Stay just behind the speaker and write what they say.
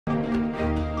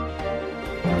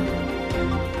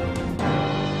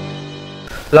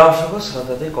Langsung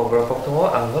Swrangchati Kokborok Koktwma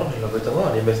anggur lebih temu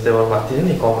di festival mati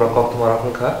ini Kokborok Koktwma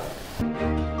rakungka.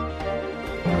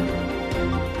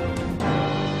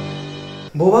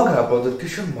 Bobaga produk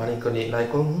kisah manikoni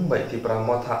naikul mumbai tipra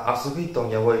mata asugi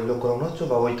tong ya woi lokrono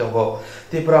coba woi tonggo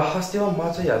tipra hasil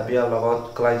macam ya biar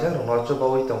lawan kelajar no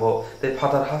coba woi tonggo te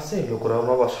patar hasil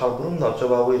lokrono wa salburum no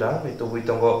coba woi rang itu woi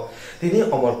tonggo tini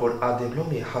omorpur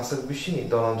adeblomi hasil bisini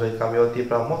donanjoi kamio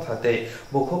tipra mata te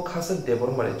bokok hasil debor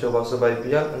mari coba sebai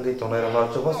biar enggi tonai no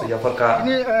coba suya perka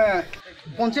ini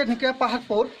ponset hingga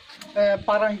pahatpur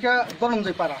para hingga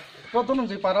donanjoi para Rotonong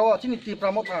di parawa cini ti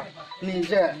pramota ni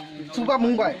je coba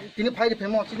mumbai ini file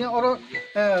phemo cini oro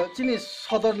cini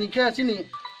sodor ni ke cini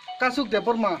kasuk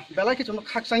deporma belai ke chono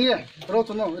khaksange ro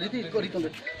chono riti kori tonde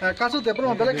kasuk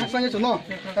deporma belai khaksange chono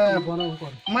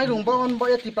mai rung bon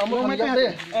boy ti pramota ni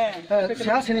jate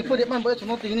sia sini pore man boy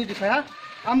chono tini di phaya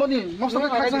amoni mosto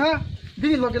khaksanga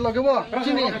bini loge wo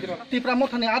cini ti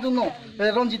pramota ni aduno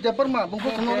ronji deporma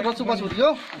bungko chono ro chuba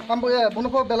chudio amboya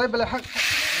bunoko belai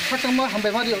Kakama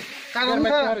hambai Mario.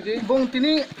 Karena bung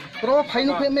tini pro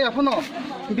fainu pe me apono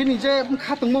bini je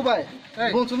khatung mobile.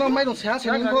 Bung chuno mai dong seha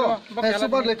sening ko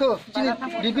super leto tini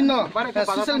bibinno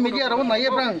social media ro nai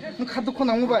brang khatu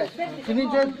khona mobile.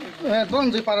 Tini je don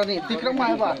je parani tikram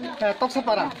ma ba toksa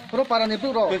para pro parani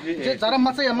pro je jara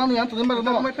macha ya manu yang tu ma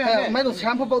no mai dong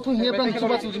seha po thung he brang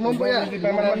chuba chu mo boya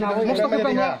mosto ka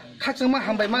brang khachang ma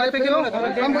hambai ma pe kilo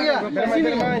amboya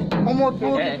tini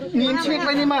omodpur nim chek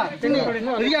lai ma tini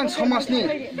riang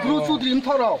somasni guru chu dream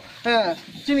thoro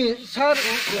tini sar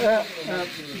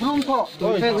blum tho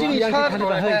tini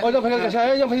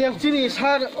Cini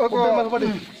sar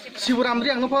siburam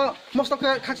riang nopo mosto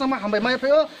ke kaksama hambai mai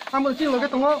peo amon cini loge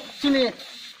tongo cini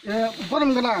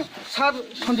borom gana sar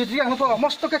sonjit riang nopo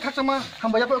mosto ke kaksama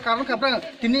hambai peo karun kabrang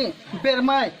tini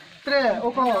bermai tre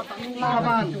oko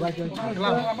laban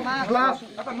glass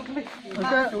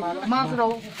mas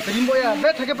ro rimbo ya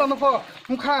bet thake pa nopo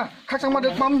mukha kaksama de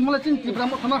mam mula cin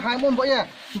tibram khona hai mom boya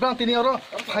brang tini oro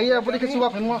phaiya bodi ke suwa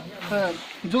phemo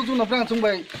joju no brang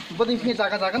chungbai bodi khi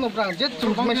jaga no brang jet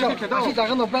chung mai shop asi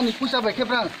jaga no brang ni pusa bai ke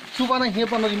brang suba na he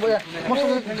pan rimbo ya moso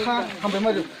kha hambe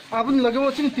mai abun lagebo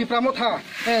cin tipramo tha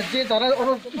je jara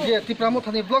oro je tipramo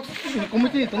thani blog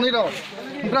committee tonai ro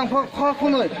brang kho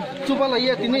khonoi suba la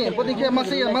ye tini bodi ke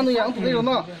mase ya manu ya tonai ro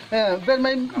no ber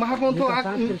mai mahapon to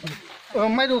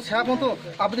mai do sa pon to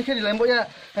abdi ke rimbo ya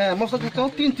moso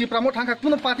chong tin tipramo thangka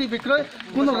kuno party bikroi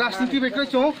kuno rajniti bikroi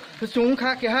chung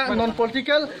kha ke ha non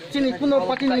political chini kuno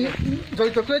party ni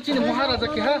joito kre chini maharaja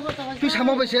ke ha tu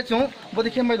samo be se chung bodi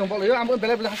ke mai dong bol yo am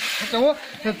bela chong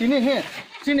tini he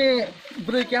chini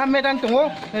brui ke ha medan tongo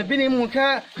bini mukha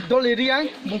dol riang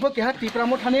bungpo ke ha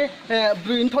tipramo thane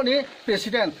bruin thoni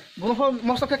president bungpo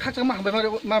mosto ke khachang ma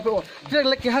ma pe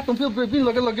tre ke ha tumpi bin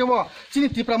loge wo chini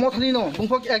tipramo thani no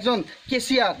bungpo ekjon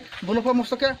KCR bungpo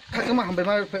mosto ke khachang ma hambe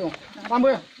ma pe ambo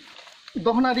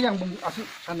dohna riang bung asu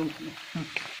sanum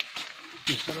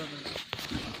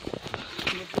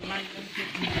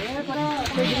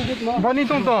Bani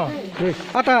tonto.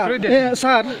 Ata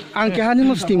sar ang kehani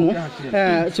no stimu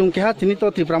chung keha tini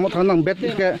to tipramo thanang bet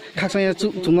ke khaksang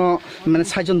chuno mane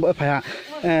saijon bo phaya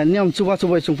niam chuba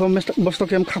chung mosto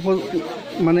kem khapo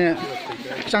mane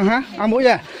changha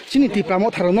amboya chini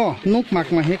tipramo tharono nuk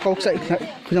mak ma he kok sai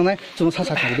khujang chung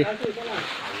sa khadi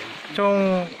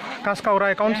chung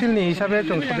kaskaurai council ni hisabe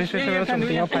chung sodesyo hisabe chung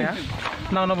tiya phaya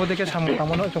nauna bodike samu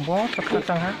kamono chungbo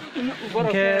changha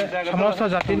ke samosto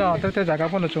jati no tete jaga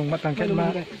pono chung matang ke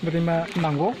ma bodima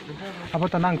nango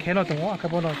abota nang kheno tongo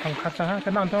akabono thang khachanga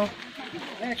ke nang to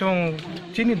chung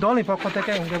chini doli pokko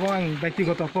teke ungebo ang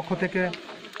byaktigoto pokko teke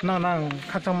nang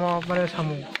khachamo bare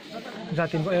samu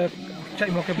jati chai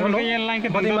mo ke bono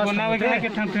bodima bonawe ke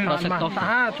thang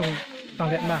ta chung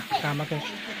tangge ma kama ke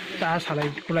ta salai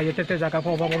kulai tete jaga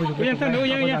po ba ju ko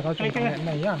jaga chung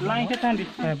na ya lain ke tandi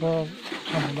bo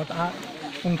samu ta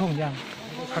ungthong yang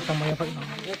khachamo ya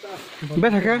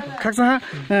bet hake khaksa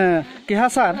ke ha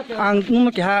sar ang num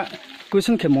ke ha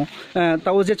question khemo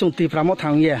taw je chung tipramo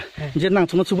thang ye je nang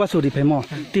chung chuba suri phemo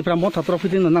tipramo tha trophy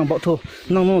din nang bo tho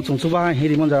nang no chung chuba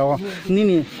heri mon jawo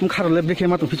ni mkhar le breke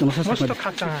ma tu phi chung sa sa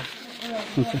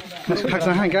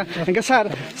khaksa hanga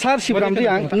sar sibram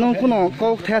riang nong kuno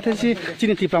kok tha tha si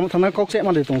chini tipramo thana kok che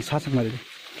ma le tung sa sa ma le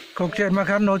kok che ma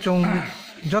khan no chung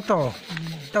joto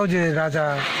taw je raja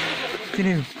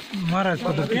chini महाराज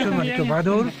को तो किशोर मन के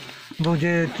बहादुर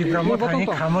बुझे चित्रमो Thai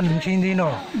Khaman छिंदी no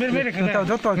तो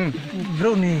जो तो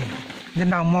ब्रोनी जे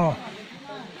नामो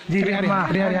जी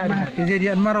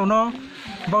मा रो नो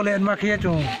बाउले मा खिया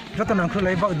चो जो तो नंखु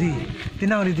लाई बाउदी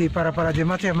तिनांग रि para je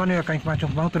ma che manu ka ma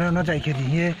chong bang to na jai ke di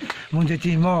ye mun je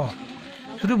chi mo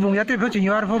sudu bung ya te pho chin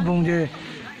yar pho bung je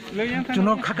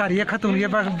chuno khakari khatung ye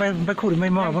ba khur mai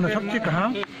ma bono thap chik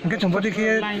ha ke chung bodi ke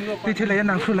ti thile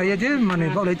nang khu lai je mane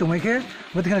ba lai tumai ke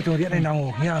bodi ke chung ri nai nang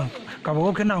o ya ka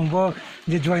bo ke nang bo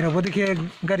je join bodi ke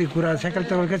gari kura cycle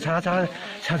chol ke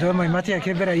cha jo mai ma che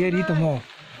ke bera ye ri tumo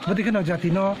bodi ke no jati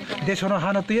no de sono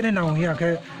ha na ti nai nang ya ke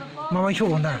ma mai chu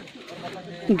na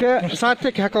ke sa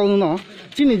te kha ka no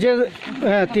chini je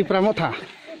ti pramotha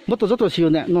boto joto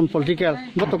siune non political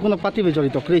boto kuna party be jori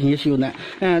to kre hi siune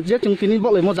je chung tini bo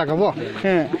le mo jaga bo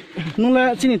nule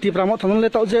chini ti pramo thon le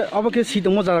to je abake si to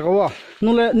mo jaga bo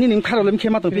nule ni nim kharo lem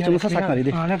khema to pi chung sa sak nari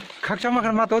de khakcha ma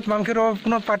kan ma to mam ke ro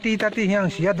kuno party tati hiang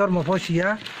sia dharma pho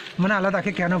sia mana ala da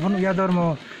ke kana phun ya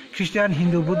dharma Christian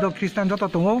Hindu Buddha Christian joto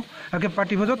to ake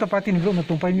party bo joto party ni bro no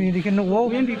tumpai mi dikhe no o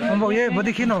ambo ye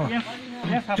bodi khino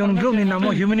chung bro ni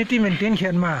namo humanity maintain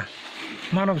khen ma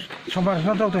मानव समाज न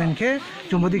तो इनके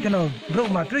चुंबदी के no broke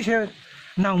मात्र से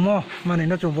नाउमो माने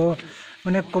न चुंबो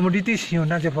माने कमोडिटीज हियो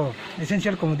ना जेबो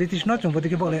एसेंशियल कमोडिटीज न चुंबदी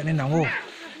के बोले ने नाउ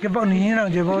के बो नि ना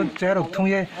जेबो चेरो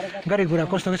थुंगे गाड़ी घोड़ा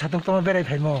कष्ट के साथं तो बेराय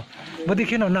फाइमो बदी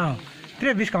के नो ना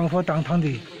त्रे बिस कांग फो तांग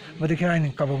थांदी बदी के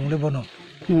आइन काबो मुले बनो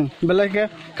बेले के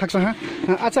खाकसा हा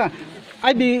अच्छा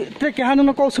आई बी त्रे के हानो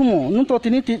न कौसुमो नु तो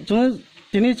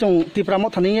तिनी chung ti pramo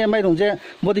thani mai rong je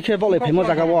bodi khe bolai phemo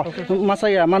jaga bo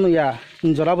masaya manuya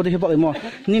jora bodi khe bolai mo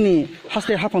nini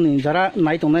haste haponi jara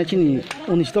nai tong nai chini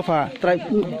 19 tofa tribe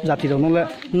jati ro nole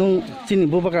nu chini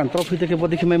bubagan trophy te ke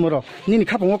bodi khe mai moro nini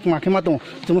khapong ma khe ma tong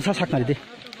chung sa sak nari de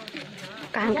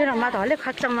kahang ke ma to le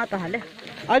khak cham ma to le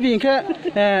ai bi khe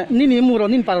nini muro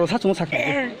nin paro sa chung sak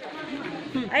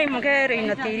ai mo ke rin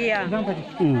no tiria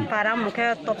para mo ke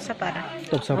top sa para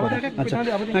acha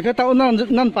na ke ta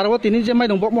nan parwa tini je mai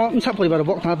dong bok mo sa poribar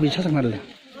bok tha bi sa sak nari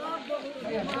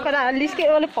kada list ke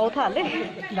ole pau tha le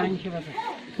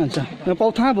acha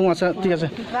pau tha bu acha ঠিক আছে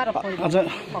acha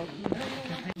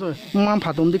mam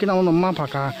pha dom dikina no mam pha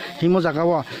ka himo jaga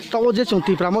wa ta o je chung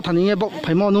ti pramo thani ye bok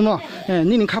phaimo nu no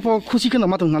ni ning khapo khushi ke no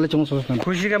ma tong nale chung so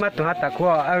khushi ke ma to ha ta ko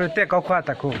ar te ka khwa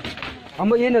ta ko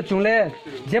amo ye no chung le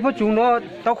je pho chung no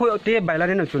ta khu te bai la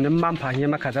ne no chung ne mam pha ye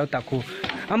ma kha jaw ta ko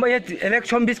amo ye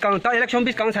election bis kang ta election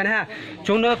bis kang san ha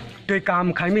chung no toi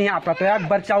kam khai mi ya pra to yak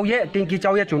bar chaw ye ting ki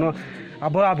chaw ye chung no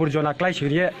abo abur jona klai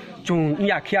chhrie chung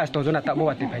ya khia sto jona ta bo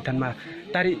wa te phai than ma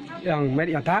tari yang me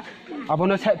ya ta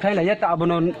abono phai la ye ta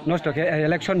abono nosto ke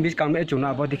election bis kam e chung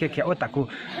abo dikhe khe o ta ku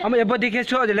amo e bo dikhe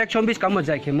so election bis kam mo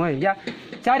jai khe moi ya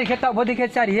chari khe ta bo dikhe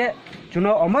chari ye chung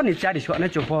no omo ni chari so ne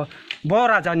chung pho bo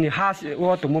raja ni has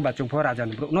o to mo ba chung pho raja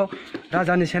ni no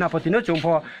raja ni senapati no chung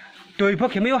pho toi pho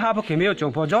khemeo ha pho khemeo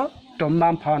chung pho jo to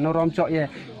mam pha no rom cho ye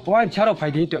wan charo phai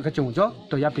din to ka chung jo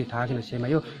to yap ti tha ke no se ma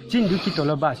yo jin du ki to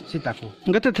lo ba si ta ko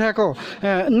ngate tha ko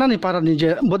nani para ni je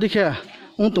bodi khe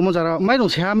to mo jara mai rong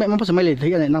sia me ma pa mai le thai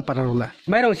ne nang para ro la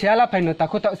mai rong sia la phai no ta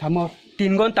ko ta samo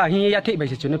 3 gon ta hi ya thi bai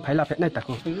se chu ne phai la phai nai ta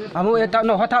ko amo e ta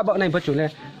no ha tha ba nai ba chu ne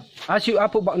asu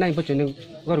apu ba nai ba chu ne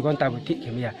gor gon ta bu thi ke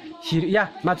me ya siria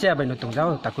ma che bai no tong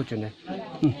jao ta ko chu ne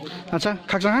acha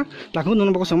khaksa ha la khu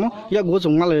no ba ko samo ya go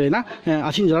chung ma le na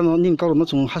asin jara no ning ka ro no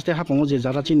chung haste ha pong je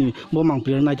jara chini bo mang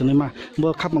pir nai to ne ma bo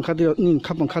khap mang kha de ning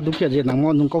khap mang kha du ke je nang mo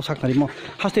nung kau sak nari mo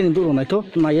haste ni du ro nai to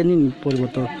na ye ning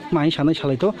poriboto mai sanai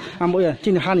salai to ambo ya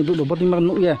chini ha ni du do bodi mang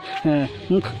nu ye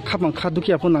khap mang kha du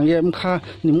ke phon nang ye kha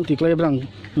ni mu ti klai brang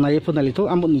na ye phon nali to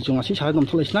ambo ni chung asi sa dom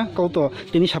tholai na kau to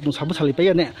tini sapung sabu sali pe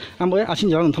ye ne ambo ya asin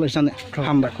jara no tholai na ne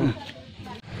hamba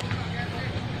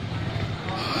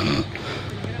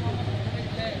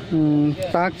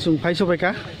tak chung phai so bai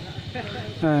ka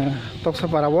tok sa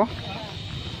parabo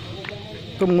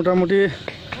to motamoti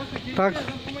tak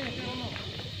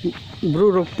bru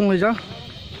rok tung ja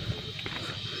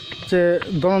je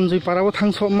don jui parabo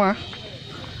thang so ma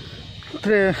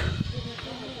tre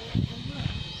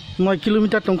 9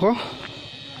 kilometer tongko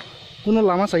kuno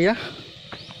lama saya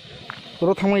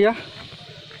ro thangaya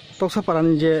tok sa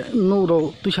parani je no ro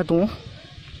tuisa tong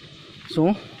so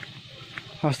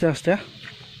aste aste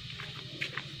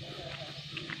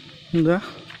da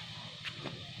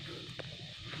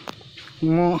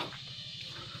mo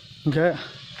ge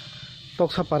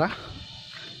tok sa para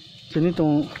chini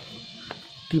tong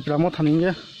ti pramo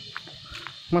thaninge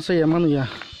masa ya manu ya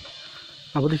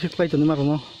abo dikhe klai to ni ma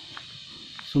no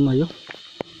sunayo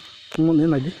mo ne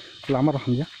nai di lama ro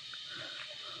hamja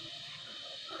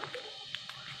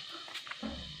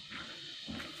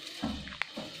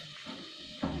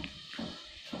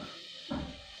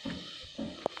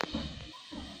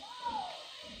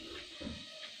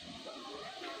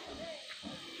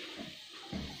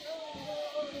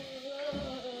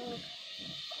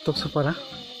tok sa para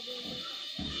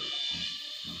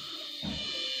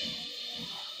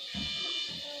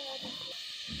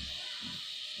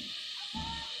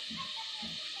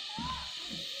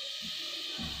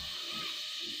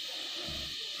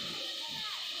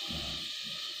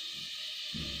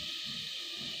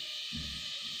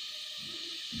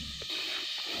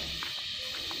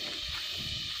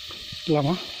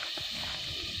lama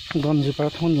Gonji para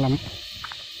thon lama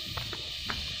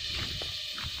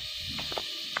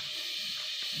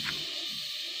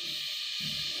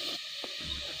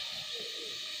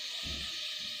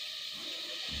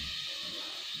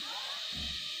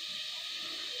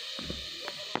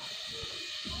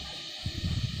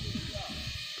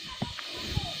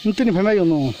Ini ni pemain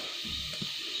yang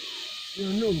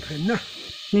pernah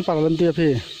ni para lantai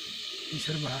apa?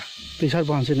 Tisar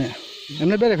bahan sini.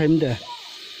 Emne bere pemain deh.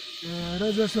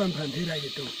 Raja Swan pantai lagi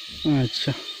tu.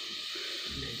 Acha.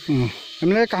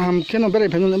 Emne kaham kena bere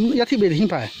pemain ya tiba di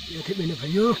himpai. Ya tiba ni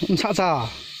payu. Sa.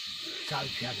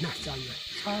 Pian nah jalan.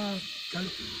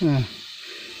 Jalan.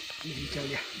 Ini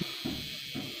jalan.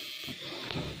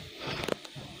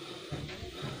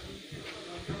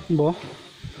 Bo.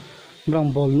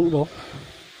 Berang bol nuk bo.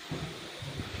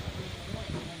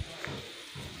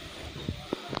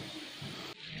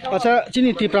 Acha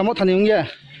sini ti pramot thaning ya.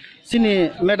 Sini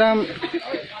madam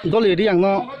doli riang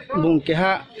no bung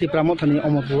keha ti pramot thaning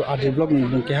omapur adi blog ni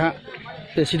bung keha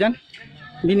president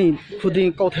bini puding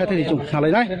kau thai thai chung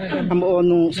nalai nai am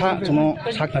onu sa chumo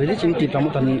sa khali sini ti pramot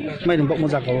thaning mai bok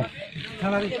moja ko.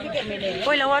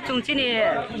 Koila wa chung sini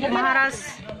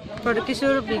Maharashtra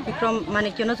Producer Bikram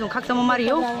Manikyono chung khak samo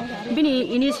Mario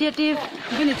bini initiative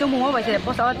bini chung mo ba se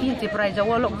bos awa tin ti prize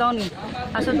wa lockdown ni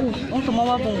aso ong to mo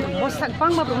wa bung bos sak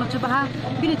pang ma bung chuba ha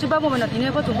bini chuba mo na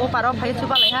tine bo chung bo paro phai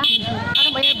chuba lai ha ar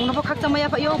ba ye bung bo khak samo ya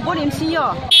pa yo bo mc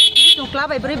yo chung club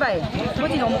bai bri bai bo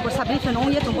ti no mo ko submission ong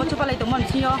ye chung bo chuba lai to mon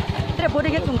si yo tre bo de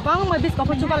ge chung pang ma bis ko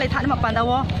chuba lai than ma panda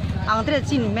wo ang tre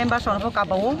chin member son bo ka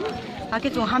ba wo Aki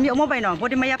chung ham yo mo bai no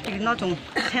body maya pik no chung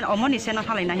sen omoni sen na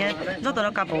thalai na he joto no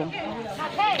kapo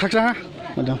Thaksa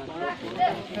madam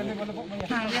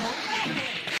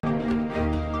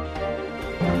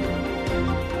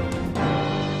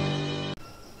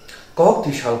Kok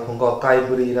ti shalphungo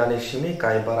kaiburi rani shimi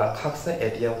kaibara khaksa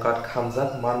ATM card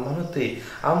khamjak manmanuti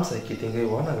amsai kitingai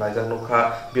wana laijak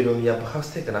nokha bilonia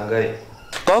bhakhste ganangai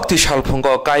Kok ti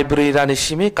shalphungo kaiburi rani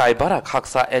shimi kaibara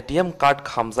khaksa ATM card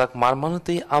khamjak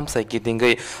manmanuti amsai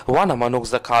kitingai wana manuk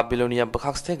zakha bilonia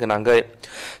bhakhste ganangai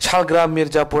Shalgra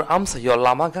Mirzapur amsai yo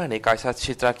lama gani kaisa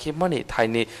chitra khimani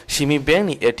thaini shimi bank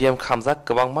ni ATM khamjak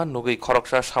kwbangma nugi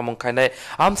khoroksa samung khainai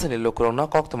amsani lokrongna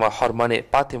koktwma hormani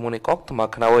patimuni koktwma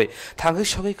khnawi thangi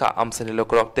sogi ka amsani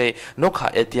lokrokte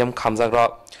nokha ATM khamjak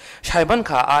ro Saiban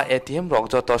kha a ATM rok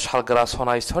joto Shalgra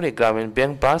Sonai Sori Gramin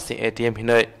Bank branch ATM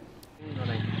hinai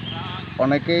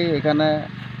অনেকেই এখানে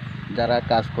যারা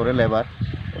কাজ করে labour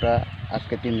ওরা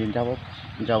আজকে 3 দিন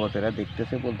যাবত এরা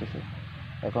দেখতেছে বলতেছে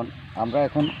এখন আমরা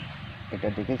এখন এটা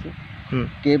দেখেছি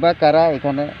কে বা কারা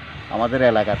এখানে আমাদের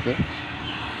এলাকাতে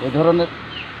এই ধরনের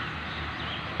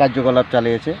কার্যকলাপ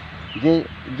চালিয়েছে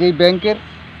যে ব্যাংকের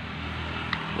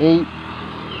এই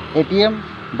এটিএম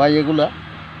বা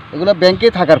এগুলা ব্যাংকে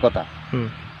থাকার কথা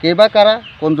কে বা কারা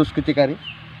কোন দুষ্কৃতিকারী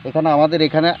আমাদের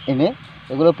এখানে এনে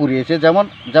এগুলো পুড়িয়েছে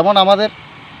যেমন আমাদের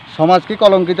সমাজকে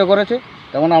কলঙ্কিত করেছে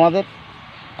তেমন আমাদের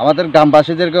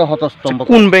গ্রামবাসীদেরকে হতস্তম্ভ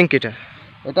কোন ব্যাংক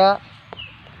এটা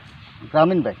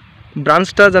গ্রামীণ ব্যাংক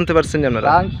ব্রাঞ্চটা জানতে পারছেন আপনারা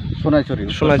ব্রাঞ্চ সোনাইছড়ি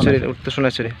উত্তর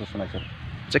সোনাইছড়ি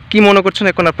আচ্ছা কি মনে করছেন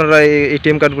এখন আপনারা এই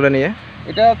এটিএম কার্ডগুলো নিয়ে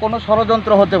এটা কোনো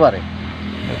ষড়যন্ত্র হতে পারে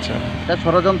আচ্ছা এটা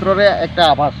ষড়যন্ত্রের একটা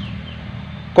আভাস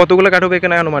কতগুলো কার্ড হবে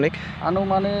এখানে আনুমানিক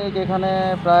এখানে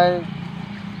প্রায়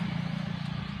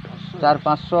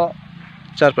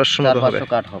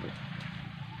 400-500 কার্ড হবে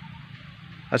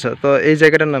আচ্ছা তো এই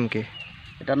জায়গাটার নাম কি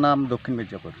এটার নাম দক্ষিণ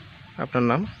মির্জাপুর আপনার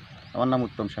নাম আমার নাম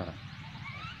উত্তম সাহা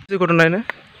কি ঘটনা না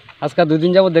আজকে 2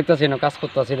 দিন যাবত দেখতাছি না কাজ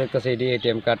করতেছি দেখতাছি এই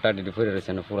এটিএম কার্ডটা ডিডি ফুরে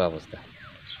রয়েছে না পুরো অবস্থা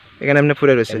এখানে এমনি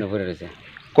ফুরে রয়েছে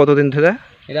কতদিন ধরে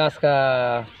এটা আজকে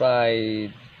প্রায়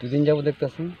 2 দিন যাবত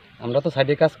দেখতাছি আমরা তো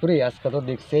সাইডে কাজ করি আজকে তো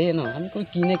দেখছেই না আমি কই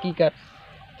কি না কি কার্ড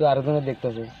তো আরেকজনে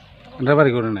দেখতাছি আমরা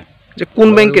বাড়ি করে না যে কোন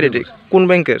ব্যাংকের এটি কোন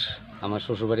ব্যাংকের আমার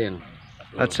শ্বশুর বাড়ি না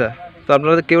আচ্ছা তো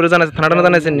আপনারা কেউ জানাছেন থানাটা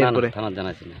জানাছেন নি করে থানা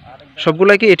জানাছি না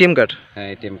সবগুলা কি এটিএম কার্ড হ্যাঁ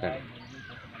এটিএম কার্ড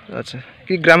আচ্ছা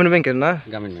কি গ্রামীণ ব্যাংকের না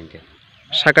গ্রামীণ ব্যাংকের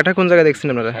শাখাটা কোন জায়গায় দেখছেন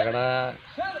আপনারা শাখাটা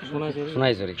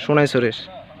সোনাইছড়ি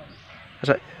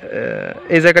আচ্ছা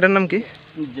এই জায়গাটার নাম কি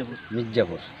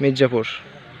মির্জাপুর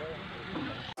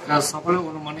সকালে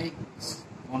অনুমানিক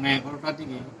 11টার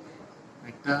দিকে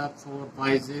একটা খবর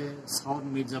পাই যে সাউথ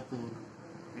মির্জাপুর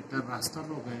একটা রাস্তার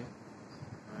লোকে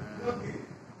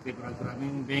ত্রিপুরা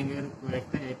গ্রামীণ ব্যাংকের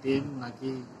কয়েকটা এটিএম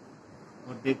নাকি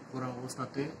অর্ধেক করা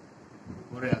অবস্থাতে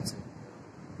পড়ে আছে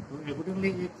তো অ্যাকর্ডিংলি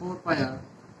এই খবর পায়া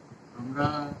আমরা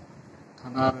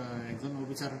থানার একজন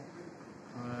অফিসার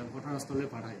ঘটনাস্থলে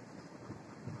পাঠাই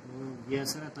তো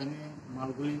গিয়েছে তাইনে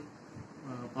মালগুলি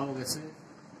পাওয়া গেছে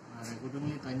আর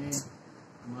অ্যাকর্ডিংলি তাইনে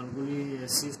মালগুলি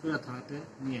সিজ করে থানাতে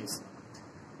নিয়ে এসেছি।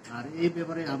 আর এই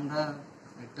ব্যাপারে আমরা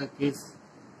একটা কেস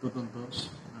তদন্ত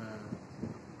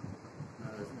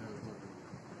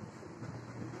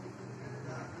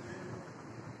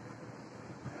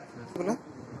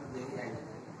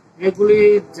এগুলি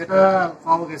যেটা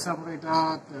পাওয়া গেছে আমরা এটা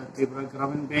ত্রিপুরা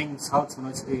গ্রামীণ ব্যাংক সাউথ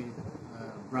সোনাঝুরি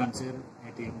ব্রাঞ্চের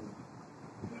এটিএম।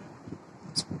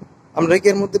 আমরা কি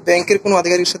এর মধ্যে ব্যাংকের কোনো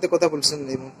আধিকারিকের সাথে কথা বলছেন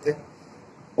এই মুহূর্তে?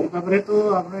 এই ব্যাপারে তো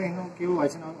আমরা এখনো কেউ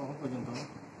আছে না এখন পর্যন্ত,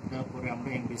 তারপরে আমরা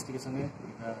ইনভেস্টিগেশনে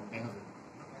এটা দেখা যাবে।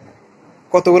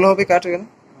 কতগুলো হবে কার্ড এখানে?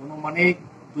 অনুমানিক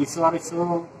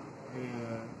 200-250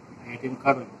 এটিএম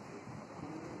কার্ড হবে।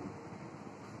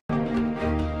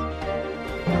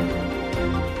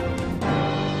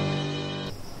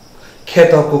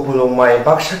 Keto Kokborok Mai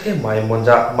Baksake Mai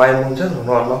Monja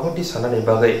no Nahoti Sanani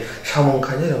Bagai Samung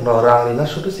Khanye no Rangni na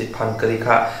Sudusi Phan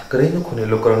Karikha Greinu Khuni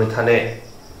Lokoroni Thane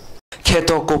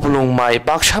Keto Kokborok Mai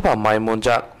Baksaba Mai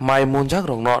Monja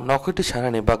rong no Nahoti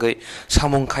Sanani Bagai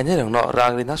Samung Khanye no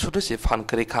Rangni na Sudusi Phan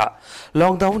Karikha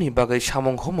Lockdown ni Bagai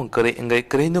Samung Homong Kari Engai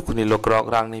Greinu Khuni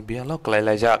Lokorok Rangni Bialo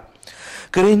Klailajak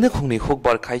Greinu Khuni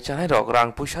Hokbar Khaichane rok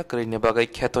Rang Pusa Greinu Bagai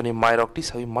Ketoni Mai rok ti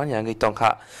sabi manyangai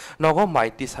tongkha Nogo Mai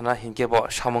ti sana hingkebo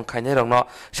Samung Khanye rong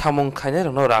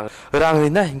no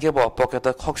Rangni na hingkebo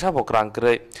Poketa Khoksabok Rang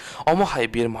Grei Omo Hai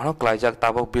Bir Mano Klaijak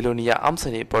Tabok Bilonia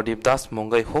Amsani Pradip Das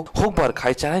Mongai Hokbar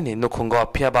Khaichane ni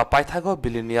Nukhungo Phiaba Paithago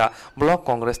Bilonia Block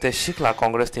Congress te Sikla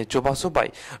Congress ni Chubasu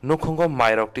Bai Nukhungo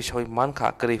Mai rok ti sabi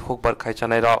mankha Grei Hokbar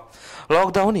Khaichane rok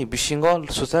Lockdown ni Bisingo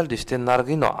Social Distance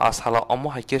Nargino Ashala Omo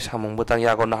Haike Samung Butang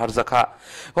Yago Naharjaka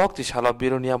Gokti Shala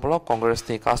Bilonia Block Congress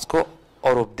ni Kasko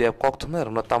Arup দেব কক্তমের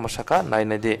তামাশাকা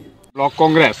নাইনেদে block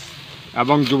Congress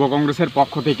এবং যুব কংগ্রেসের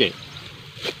পক্ষ থেকে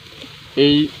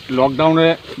এই লকডাউনে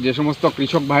যে সমস্ত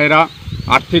কৃষক ভাইরা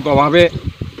আর্থিক অভাবে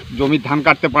জমির ধান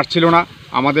কাটতে পারছিল না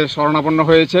আমাদের শরণাপন্ন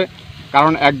হয়েছে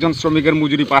কারণ একজন শ্রমিকের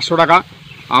মজুরি 500 টাকা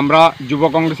আমরা যুব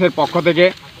কংগ্রেসের পক্ষ থেকে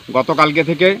গতকালকে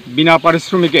থেকে বিনা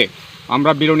পারিশ্রমিকে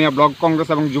আমরা বিলোনিয়া ব্লক কংগ্রেস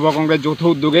এবং যুব কংগ্রেস যৌথ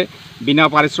উদ্যোগে বিনা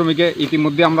পারিশ্রমিকে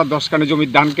ইতিমধ্যে আমরা 10 কানি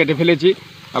জমির ধান কেটে ফেলেছি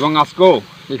এবং আজকেও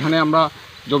এখানে আমরা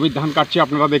জমির ধান কাটছি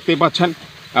আপনারা দেখতেই পাচ্ছেন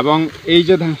এবং এই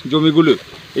যে জমিগুলো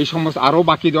এই সমস্ত আরও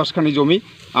বাকি 10 খানি জমি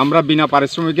আমরা বিনা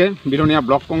পারিশ্রমিকে বিলোনিয়া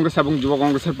ব্লক কংগ্রেস এবং যুব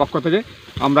কংগ্রেসের পক্ষ থেকে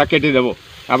আমরা কেটে দেব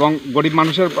এবং গরিব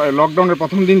মানুষের লকডাউনের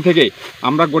প্রথম দিন থেকে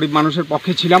আমরা গরিব মানুষের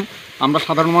পক্ষে ছিলাম আমরা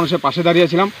সাধারণ মানুষের পাশে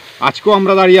দাঁড়িয়েছিলাম আজকেও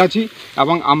আমরা দাঁড়িয়ে আছি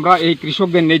এবং আমরা এই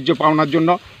কৃষকদের ন্যায্য পাওনার জন্য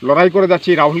লড়াই করে যাচ্ছি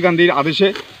রাহুল গান্ধীর আদেশে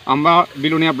আমরা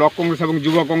বিলোনিয়া ব্লক কংগ্রেস এবং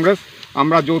যুব কংগ্রেস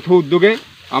আমরা যৌথ উদ্যোগে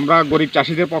আমরা গরিব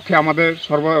চাষিদের পক্ষে আমাদের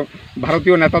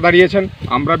ভারতীয় নেতা দাঁড়িয়েছেন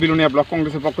আমরা বিলোনিয়া ব্লক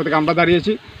কংগ্রেসের পক্ষ থেকে আমরা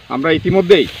দাঁড়িয়েছি আমরা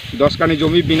ইতিমধ্যেই 10 কানি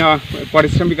জমি বিনা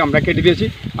পারিশ্রমিক আমরা কেটে দিয়েছি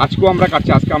আজকেও আমরা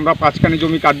কাটছি আজকে আমরা 5 কানি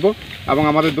জমি কাটবো এবং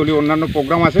আমাদের দলীয় অন্যান্য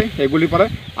প্রোগ্রাম আছে এগুলি পরে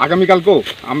আগামীকালকেও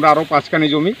আমরা আরও 5 কানি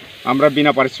জমি আমরা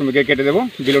বিনা পারিশ্রমিকে কেটে দেব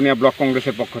বিলোনিয়া ব্লক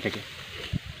কংগ্রেসের পক্ষ থেকে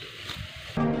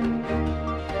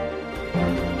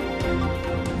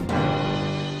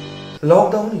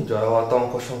লকডাউন ni jora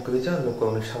tongko সংক্রিজা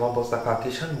লোকরনি সমাবস্থাকা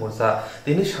কিষান মোর্চা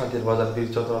তিনি শান্তির বাজার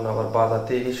বীরচন্দ্রনগর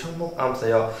বাজাতে এই সম্মুখ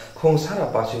আমসায় খুংসারা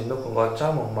বাসি নকুঙ্গ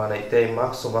চামং মানাই তে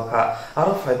মাক সুবাখা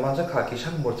আরো ফাইমাজাখা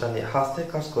কিষান মোর্চানি হাস্তে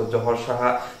কাসকো জহর সাহা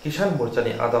কিষান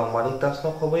মোর্চানি আদং মানিক দাস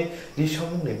নখবই এই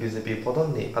সম্মুখনি বিজেপি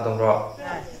পদননি আদং র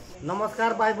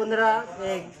নমস্কার ভাই বোনেরা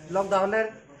এই লকডাউনের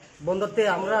বন্ধতে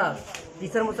আমরা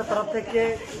কিষান মোর্চার তরফ থেকে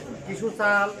কিছু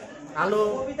চাল আলু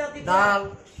ডাল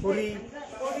পুরি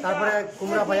তারপরে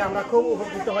কুমড়া ভাই আমরা খুব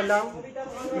উপকৃত হলাম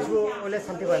কিছু হলে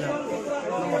শান্তি পাইলাম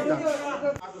নমস্কার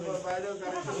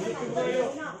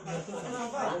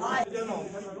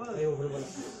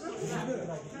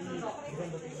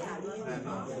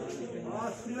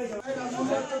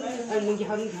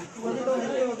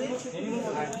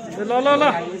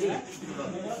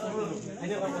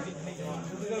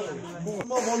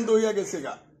বন্ধ হইয়া গেছে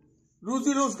গা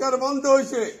রুজি রোজগার বন্ধ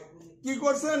হয়েছে কি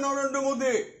করছে নরেন্দ্র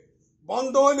মোদী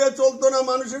বন্ধ হইলে চলতো না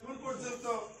মানুষের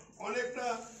অনেকটা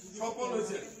সফল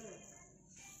হয়েছে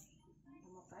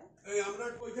আমরা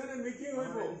ওইখানে মিটিং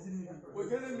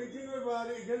হইব আর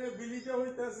এখানে বিলিটা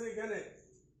হইতেছে এখানে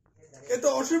এত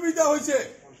অসুবিধা হয়েছে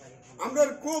আমরা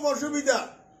খুব অসুবিধা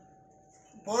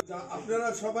আপনারা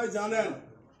সবাই জানেন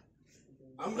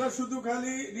আমরা শুধু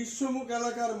খালি ঋষ্যমুখ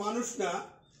এলাকার মানুষ না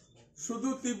শুধু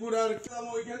ত্রিপুরার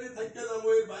ওইখানে থাকতে যাবো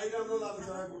এর বাইরে আমরা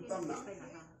আলোচনা করতাম না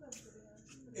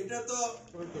এটা তো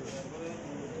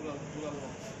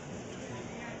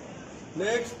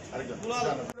নেক্সট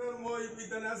মই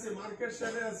বিধানে আছি মার্কেট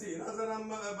সাইডে আছি রাজারাম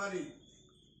বাড়ি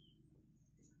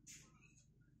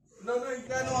না না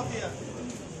কেন আপিয়া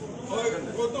ওই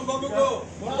গৌতম বাবু গো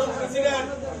প্রেসিডেন্ট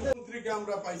মন্ত্রীকে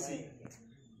আমরা পাইছি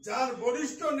যার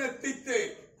বরিষ্ঠ নেতৃত্বে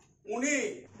উনি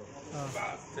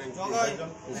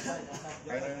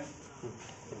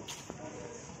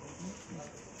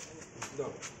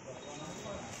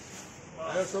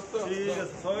সত্য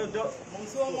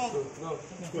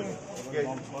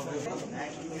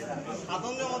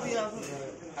সাধন জমা দিয়া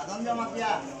সাধন জমা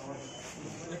দিয়া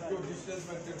একটু ডিসটেন্স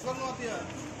মেইনটেইন জমা দিয়া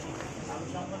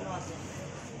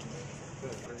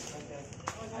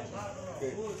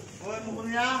ওই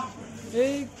মুকুনিয়া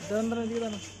এই দন্দন দিয়ে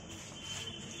দাও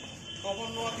খবর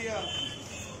নোয়া দিয়া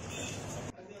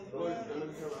ওই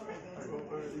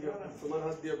তোমার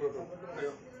হাত দিয়ে প্রথম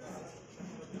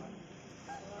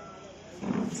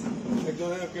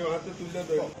একজনের কেউ হাতে তুলে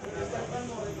দেয়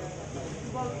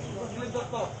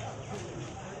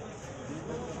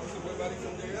বাড়ি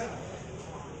কোন জায়গায়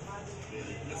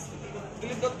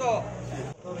দিলীপ দত্ত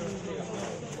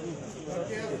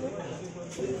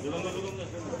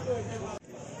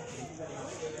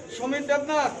সমীর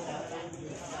দেবনাথ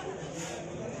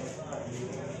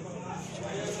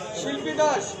শিল্পী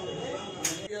দাস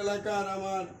এলাকার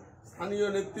আমার স্থানীয়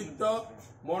নেতৃত্ব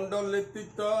মন্ডল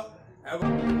নেতৃত্ব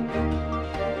এবং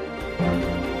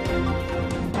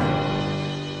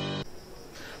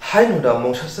Hainuda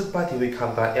mongshasuk pati wi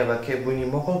khamka eba ke buini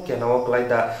mokol kenawa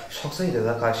klaida soksai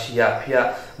reza ka shia phia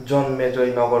John Mejoy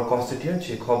Nogor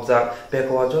constituency khobjak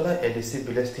Pekowa jola ADC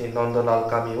village thi Nondolal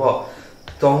kamiwo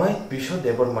tongnai bisho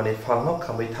debor mani falnok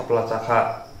khambai thapla chakha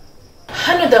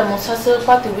Hainuda mongshasuk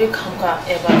pati wi khamka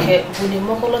eba ke buini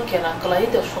mokol kenawa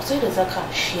klaida soksai reza ka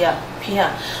shia phia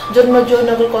John Mejoy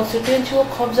Nogor constituency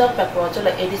khobjak Pekowa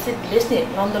jola ADC village thi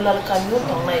Nondolal kamiwo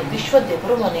tongnai bisho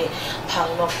debor mani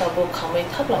falnok tabo khambai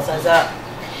thapla saja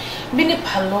Bini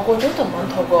palnogo joto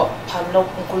manthogo palnog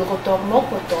ungkulgo toknog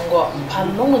tongo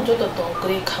palnog joto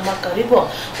tongkri khama karibo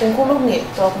ungkulogni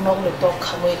toknog ni tok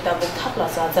khamoi tabu thapla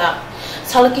saja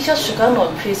salkisa sugano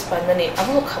freeze paimani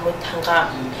abo khamoi thanga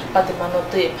patimano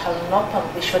tei palnog pang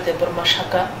biswade burma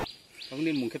shaka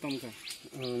Abni mungke tomka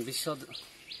biswad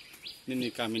nini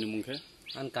kamin mungke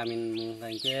an kamin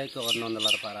mungke ko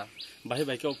Nondolar para bahi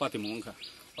baike opati mungka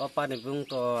Opani bung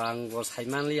to ang go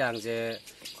saimanli ang je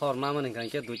khor ma mani kan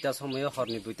ke duita somoyo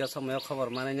horni duita somoyo khobor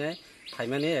mane nei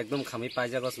thaimani ekdom khami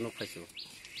paija gos nuk phaisu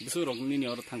bisu rogni ni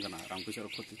or thangana rang puisar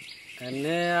khoti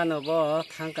ene anobo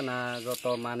thangana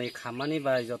joto mani khamani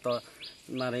bai joto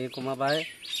mani kuma bai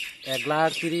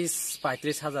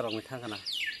 1,30,000-35,000 rong thangana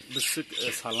bisuk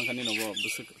salangkhani nobo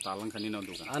bisuk talangkhani no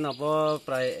dukan anobo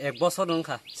prai 1 bosor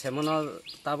nongkha semono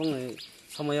tabung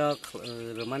somoyo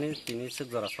romani tini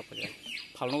sujora sopaja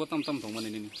Halnogo tam tongmani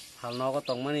nini. Halnogo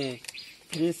tongmani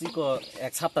fridge ko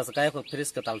ek sapta sa kaya ko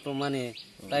fridge ka talto mani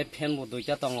tai fan bu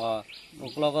duita tongo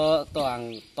uklogo to ang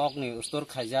tok ni ustor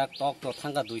khajak tok to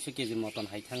thanga 200 kg moton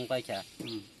hai thang pai kya.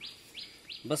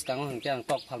 Bas kang hang kyang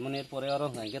tok phalmani pore oro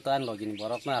hang ke to an login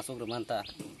borok na asuk rumanta.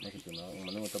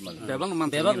 Bebang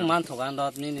man thogan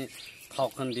dot nini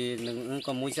thok khandi nung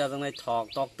ko muisa jang nai thok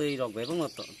tok tei rok bebang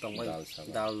tongbai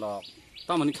dal lok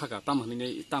Tamani kaka, tamani ni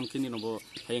tam kini nobo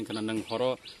hayang kana nang horo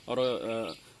oro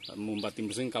mumbati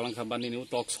musing kalang kabani ni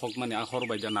utok sok mani ahor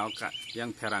bajan ka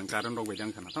yang perang karan rok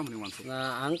bajan kana tamani wansu.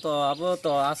 Na ang to abo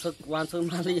to asuk wansu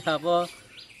mali abo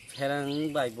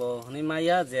perang baibo ni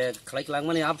maya je khlai klang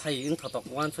mani ap hai ing thotok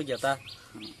wansu jata.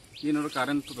 Ni nor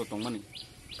karan to tong mani.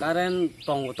 Karan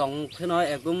tong pheno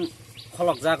ekdum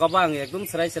kholok ja ko bang ekdum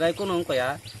serai kunung ko ya.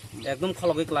 Ekdum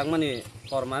kholok klang mani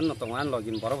forman no tongan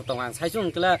login borok tongan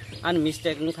saijung kala an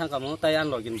mistake ng thangkamu tai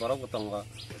an login borok tongo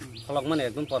kholok mane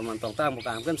ekdum forman tong ta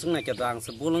bukan kan sungna ke dang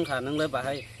sebulung kha nang le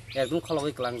bahai ekdum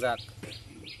kholok klangjak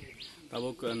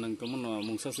tabuk nang tumun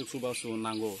mungsa suba su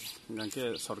nango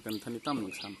gangke sorkan thani tam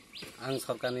nungsan ang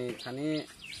sorkani thani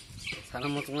sana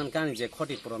mutungan kan je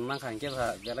khoti puron ma khang ke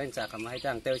bha galain cha kam hai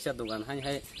tang teusa dugan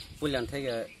hai pulan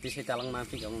thege tisai talang ma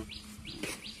phi kam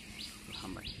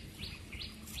hambai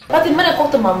Patimana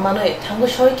kokto mammanoi thango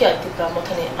shoike atipra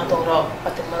mothani adongro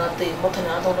patimana tei mothani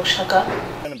adongro shaka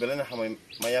belena hamai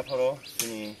maya pharo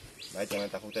tini mai jana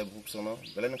takuktai buksono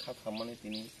belena kha khamani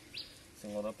tini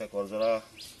singora pe korjora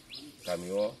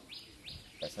kamio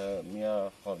kaisa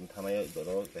mia horn thanai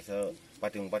doro kaisa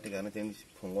pati gane tini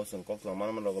phungo sing kokto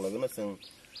man logno sing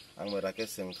ang rake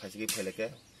sing khaisi pheleke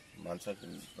mansa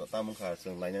tamung kha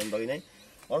sing lainen baginai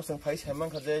or sing phai samang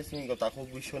kha je sing go takuk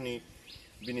bishoni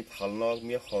Bini palnog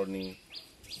mi horni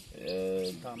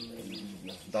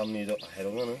damni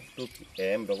herongano tu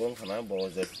rogong khana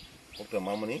boje kokto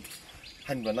mamani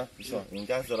hanbana iso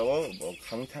inga zarawo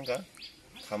khami thanga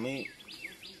khami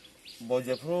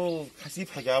boje pro khasi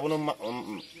phaga abono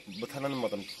buthanan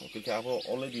motan ke abo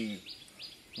already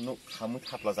no khami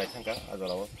thapla jai thanga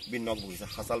azarawo bin nog buisa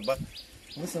hasal ba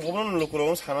musun obon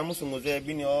lokurong sana musun je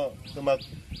bini o kema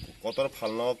kotor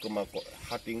phalno kema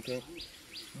hating thing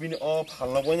bini o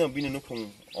phalno boyno bini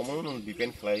nupung omon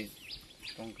depend khlai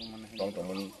tong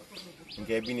mani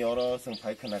ge bini oro sing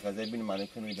phai khana ka je bini mani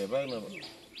khani deba no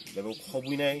deba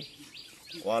khobuinai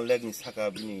wal leg ni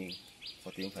saka bini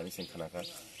khoting khani sing khana ka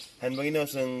han bagino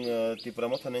sing tipra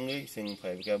mo thanengai sing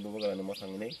phai ka boba mo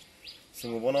thangnai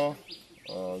sing bono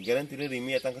guarantee le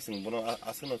rimi atang ka sing bono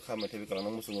asano kha methe bi kalana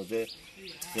musung je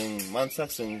sing mansak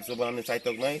sing sobana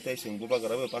chaitok nai tai sing boba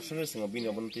garabe personal sing bini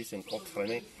obon ti sing kok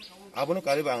khranai abono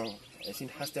kali bang sin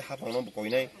haste hapang no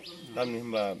koinai tamni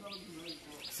hamba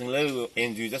sing le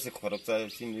enjoy just khorok cha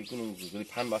sin kunu gri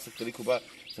phan ba sak kri khuba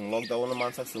sing lockdown na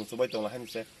mansak sing sobai tong la han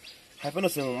se haipeno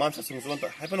sing mansak sing soban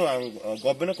haipeno ang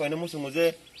gobeno koina musung je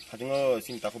hatingo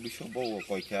sing ta ko bisho bo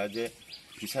koi kha je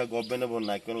bisa gobeno bo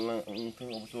naikon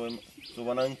thung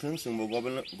sobana thung sing bo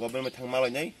gobeno thang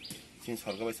malai nai sin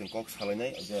sarga ba sing kok salai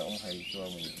nai je om hai so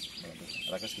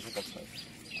rakas kisa kok salai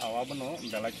awabno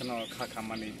belakno kha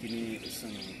khamani tini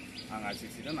sing anga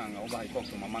sisidan anga obai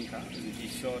koktwma manka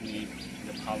isho ni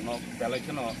je phalno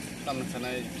belakno tamna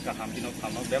sanai kaham dino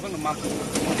phalno bebang ma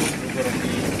gorong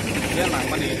ya nang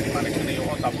mani kini o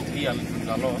tabu bial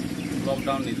galo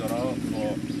lockdown ni joro o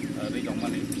rijong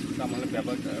mani tamale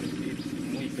bebang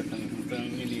mui ketang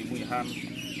ini mui han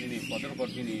ini bodor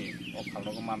bod ini o phalno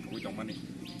ko man phui jong mani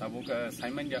tabu ka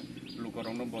saiman ja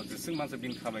lukorong no bo sing man se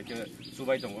bin khabai ke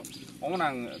subai jong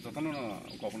omonang jotono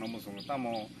gobno musung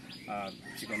tamo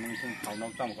chikon thung phalno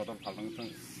tamo kotor phalno thung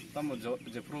tamo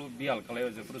je pro bial kalayo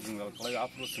je pro jungal kalayo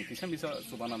apro singkisa bisa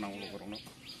subana nang lukorong no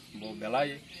bo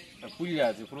belai pulia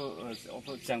je pro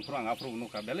chang pro ang apro no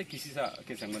ka belai kisisa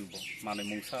ke changman bo mane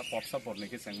mungsa popsa porne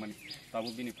ke changman tabu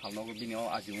bini phalno ko bini o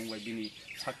ajimung bai bini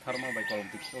sak tharma bai kolom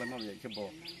tikhlai ma bai ke bo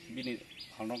bini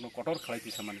phalno no kotor khalai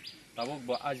tisamani tabu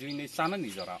bo ajini sana ni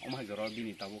jora omha jora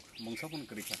bini tabu mungsa pun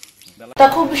krika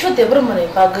taku bisho debr mane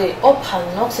bagai o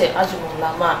phalnok se ajumung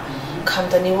lama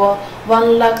khamtani wo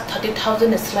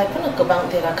 1,30,000 slai pun kebang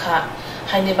terakha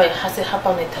haini bai hase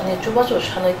hapang ne thane chuba chu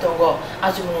shanai tongo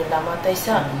ajumung lama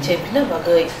taisa chepina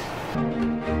bagai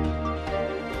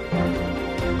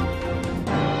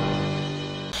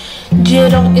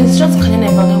jerong instructs khane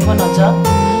bagai wanaja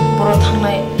boro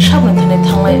thangnai sabne thane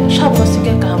thanglai sabo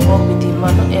sike kahbo biti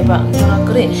mano eba jora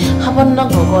kre haban na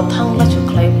gogo thangla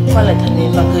chuklai pale thane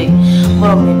bagai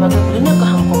borok ni bagai brina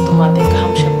kaham koktwma te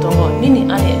kaham sheptongo nini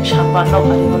ane sapa no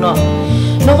ari gono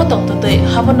nogo tongtoi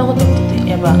haban nogo tongtoi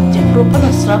eba je propana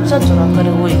srapsa jora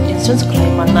kare oi insurance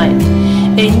claim manai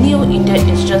a new India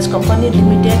Insurance Company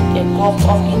Limited a co-op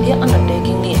of India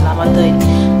undertaking ni lamadai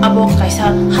abo kaisa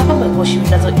haba bai boshim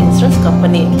na insurance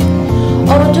company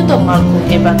oro joto marko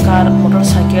eba car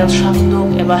motorcycle shafduk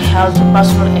eba health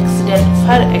personal accident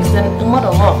fire accident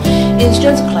umaromo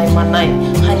insurance claim manai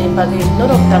hani bagi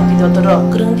norok takti dotoro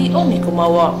grungdi oni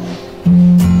kumawa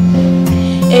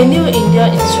a new India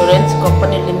Insurance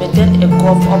Company Limited a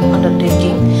co-op of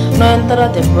undertaking Noyantara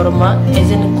de Burma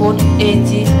agent code AG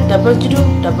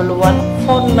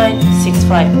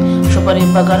 00114965 Shubari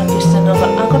Bagar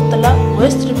Krishnagar Agartala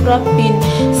West Tripura pin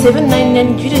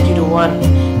 799001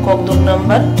 Kokdum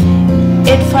number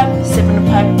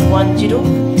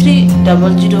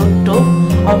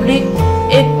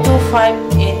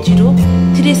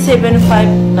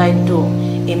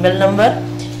 85751030/82580375592 email number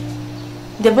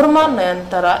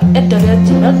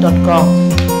deburmanayantara@gmail.com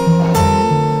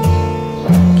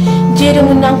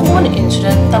Jereng nangkuman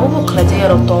insurance tabu khlaje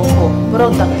ro tongko bro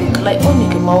takti khlai oni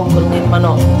ke mau kurne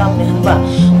mano tamne hanba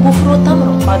bufro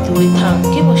tamro patui thang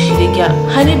ke bo shirigya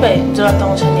hani bai jora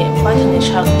tong chane pathane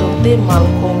shakto te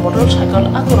malko motorcycle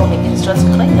akoroni insurance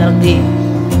khlai nardi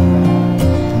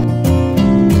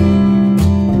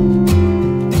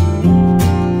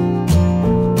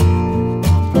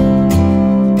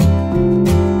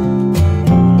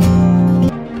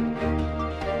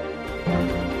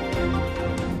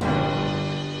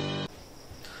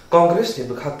Congress ni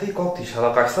bkhati kokti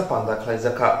shala kaisa panda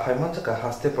khlaijaka phaimanjaka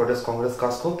haste Pradesh Congress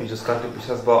kasko Pijus Kanti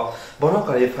Bisasbo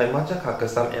bonokari phaimanjaka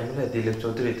kasam MLA Dilip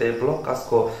Chaudhary te block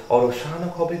kasko aur shana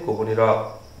khobi kobunira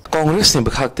Congress ni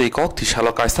bkhati kokti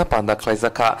shala kaisa panda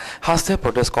khlaijaka haste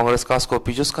Pradesh Congress kasko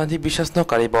Pijus Kanti Bisasno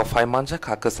karibo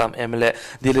phaimanjaka kasam MLA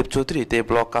Dilip Chaudhary te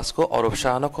block kasko aur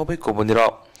shana khobi kobunira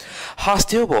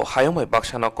Hastiobo hayomai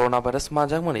bakshana coronavirus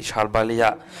majangmani shalbalia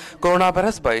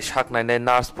coronavirus bai shaknainai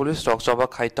nurse police rok joba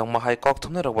khaitong mahai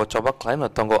kokthumna rok joba klaimna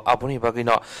tongo abuni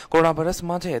bagino coronavirus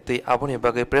maje ete abuni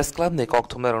bagai press club ne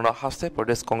kokthumna rok haste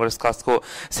Pradesh Congress kasko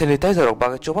sanitizer rok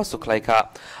bagai joba suklaika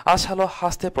ashalo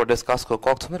haste Pradesh kasko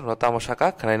kokthumna rok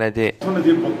tamoshaka khanainai de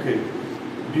সমাজের পক্ষে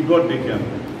বিপদ ডেকে আনে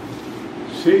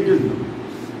সেই জন্য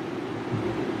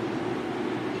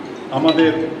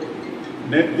আমাদের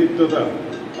নেতৃত্বটা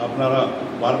আপনারা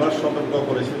বারবার সতর্ক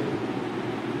করেছেন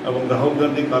এবং রাহুল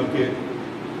গান্ধী কালকে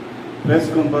প্রেস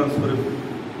কনফারেন্স করে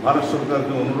ভারত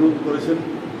সরকারকে অনুরোধ করেছেন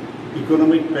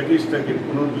ইকোনমিক প্যাকেজটাকে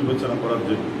পুনর্বিবেচনা করার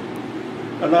জন্য।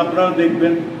 কারণ আপনারা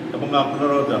দেখবেন এবং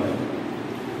আপনারাও জানেন,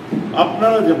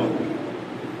 আপনারা যেমন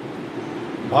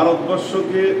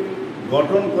ভারতবর্ষকে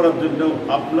গঠন করার জন্য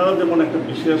আপনারা যেমন একটা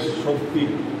বিশেষ শক্তি,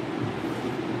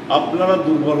 আপনারা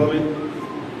দুর্বল হলে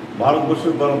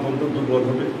ভারতবর্ষের গণতন্ত্র দুর্বল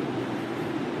হবে।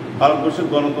 ভারতবর্ষের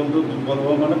গণতন্ত্র দুর্বল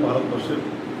হওয়া মানে ভারতবর্ষের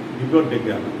বিপদ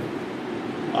ডেকে আনা।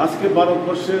 আজকে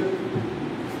ভারতবর্ষের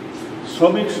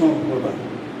শ্রমিক সম্প্রদায়,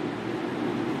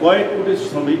 কয়েক কোটি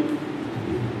শ্রমিক,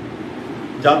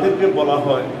 যাদেরকে বলা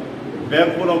হয়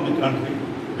backbone of the country,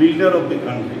 builder of the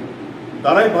country,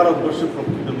 তারাই ভারতবর্ষের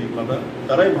প্রকৃত নির্মাতা,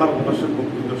 তারাই ভারতবর্ষের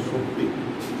প্রকৃত শক্তি।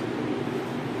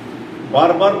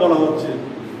 বারবার বলা হচ্ছে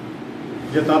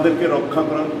যে তাদেরকে রক্ষা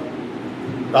করা,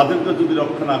 তাদেরকে যদি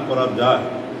রক্ষা না করা যায়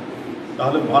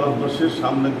তাহলে ভারতবর্ষের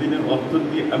সামনের দিনে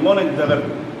অর্থনীতি এমন এক জায়গায়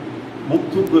মুখ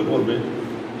হয়ে পড়বে,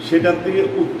 সেটার থেকে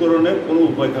উত্তরণের কোনো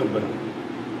উপায় থাকবে না।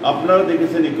 আপনারা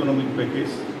দেখেছেন ইকোনমিক প্যাকেজ,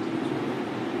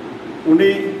 উনি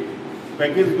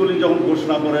প্যাকেজগুলি যখন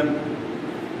ঘোষণা করেন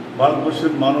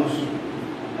ভারতবর্ষের মানুষ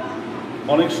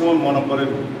অনেক সময় মনে করেন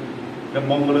এটা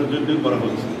মঙ্গলের জন্যই করা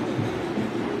হচ্ছে।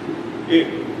 এই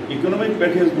ইকোনমিক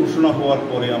প্যাকেজ ঘোষণা হওয়ার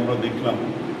পরে আমরা দেখলাম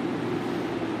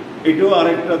এটাও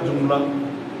আরেকটা জুমলা।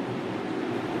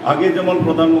 আগে যেমন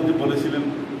প্রধানমন্ত্রী বলেছিলেন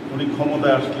উনি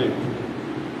ক্ষমতায় আসলে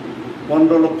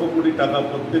 15 লক্ষ কোটি টাকা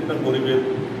প্রত্যেকটা গরিবের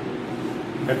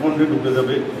অ্যাকাউন্টে ঢুকে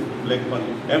যাবে ব্ল্যাক মানি।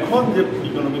 এখন যে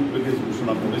ইকোনমিক প্যাকেজ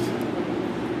ঘোষণা করেছে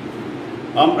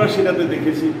আমরা সেটাতে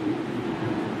দেখেছি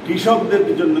কৃষকদের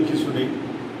জন্য কিছু নেই,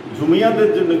 জমিয়াদের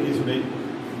জন্য কিছু নেই,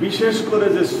 বিশেষ করে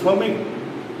যে শ্রমিক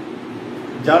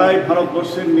যারা এই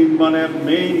ভারতবর্ষের নির্মাণের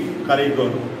মেইন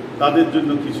কারিগর তাদের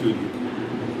জন্য কিছুই নেই।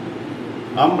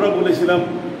 আমরা বলেছিলাম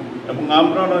এবং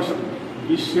আমরা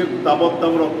বিশ্বের তাবৎ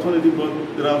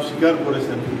অর্থনীতিবিদরা স্বীকার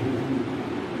করেছেন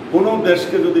কোনো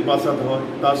দেশকে যদি বাঁচাতে হয়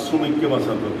তার শ্রমিককে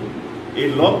বাঁচাতে হবে। এই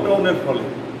লকডাউনের ফলে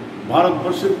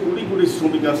ভারতবর্ষের কোটি কোটি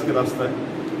শ্রমিক আজকে রাস্তায়।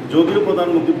 যদিও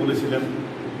প্রধানমন্ত্রী বলেছিলেন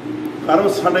কারো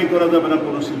ছাঁটাই করা যাবে না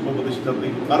কোনো শিল্প প্রতিষ্ঠানে,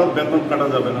 কারো বেতন কাটা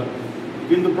যাবে না,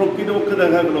 কিন্তু প্রকৃতপক্ষে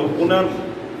দেখা গেল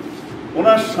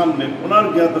ওনার সামনে ওনার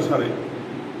জ্ঞাতসারে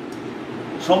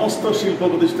সমস্ত শিল্প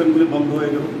প্রতিষ্ঠানগুলি বন্ধ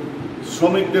হয়ে গেল।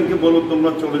 শ্রমিকদেরকে বলো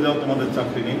তোমরা চলে যাও, তোমাদের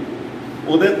চাকরি নেই,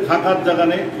 ওদের থাকার জায়গা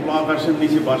নেই, খোলা আকাশের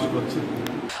নিচে বাস করছে।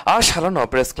 Ashalano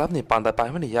Press Club ni Panda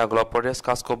Pahmani Yaglo Press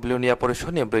Casco Blunia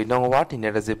Porishoni Brinong Wati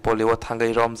Nerezi Polio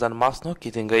Tangai Romzan Masno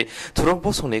Kitingai Turok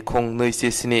Bosuni Kong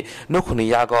Nuisini Nokuni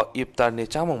Yago Iptar ni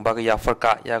Chamong Bagaya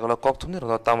Farka Yaglo Koktwma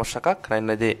Rono Tamashaka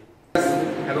Krainade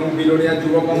এবং বিলোনিয়া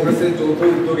যুব কংগ্রেসের যৌথ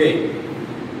উদ্যোগে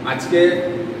আজকে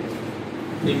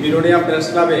এই Belonia press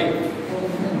ক্লাবে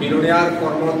billionaire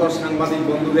কর্মরত সাংবাদিক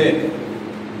বন্ধুদের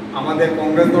আমাদের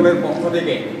কংগ্রেস দলের পক্ষ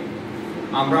থেকে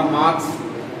আমরা মাস্ক,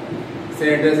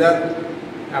 স্যানিটাইজার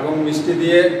এবং মিষ্টি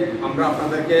দিয়ে আমরা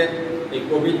আপনাদেরকে এই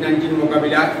কোভিড-19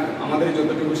 মোকাবিলায় আমাদের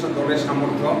যতটুকু দলের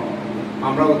সামর্থ্য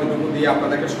আমরা অতটুকু দিয়ে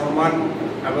আপনাদেরকে সম্মান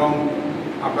এবং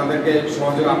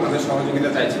আপনাদের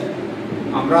সহযোগিতা চাইছি।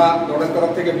 আমরা দলের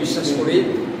তরফ থেকে বিশ্বাস করি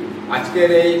আজকের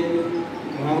এই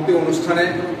মহতী অনুষ্ঠানে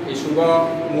এই শুভ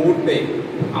মুহূর্তে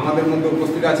আমাদের মধ্যে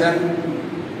উপস্থিত আছেন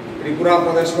ত্রিপুরা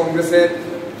প্রদেশ কংগ্রেসের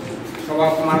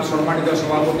সম্মানিত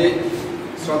সভাপতি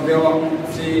শ্রদ্ধেয়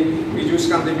শ্রী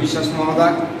পীযূষকান্তি বিশ্বাস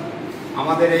মহোদয়।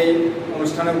 আমাদের এই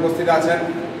অনুষ্ঠানে উপস্থিত আছেন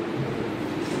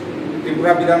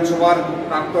ত্রিপুরা বিধানসভার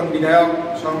প্রাক্তন বিধায়ক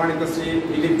সম্মানিত শ্রী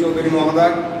দিলীপ চৌধুরী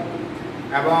মহোদয়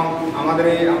এবং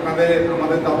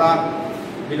আমাদের দাদা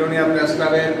বিলোনিয়া প্রেস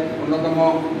ক্লাবের অন্যতম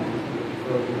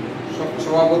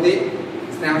সভাপতি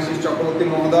স্নেহাশিস চক্রবর্তী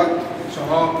মহোদয় সহ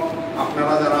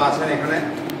আপনারা যারা আছেন এখানে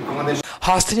আমাদের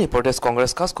Hastini Press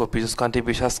Congress Casco Piyushkanti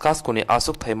Bishas Casco ni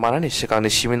Asuk Thai Manani Shikani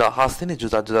Shimino Hastini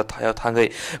Juda Thayo Thangai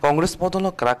Congress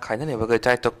Podolo Krak Khainani Bagai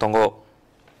Chaitok Tongo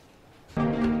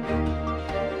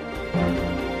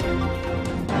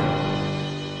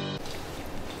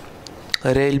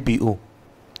Rail BU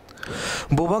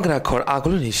Bubagra Khor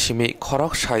Aguluni Shimi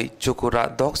Khorok Shai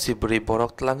Chukura Dok Sibri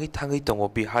Borok Tlangi Thangi Tongo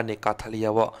Bihani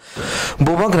Kathaliyawa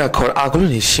Bubagra Khor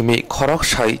Aguluni Shimi Khorok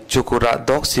Shai Chukura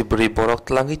Dok Sibri Borok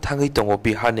Tlangi Thangi Tongo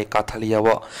Bihani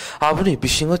Kathaliyawa Abuni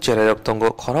Bishingo Chererok Tongo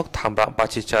Khorok Thamba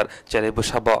Bachichar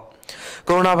Cherebusabo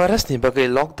Corona virus ni bagai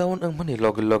lockdown angmani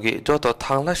logi joto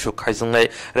thangla shu khaijungnai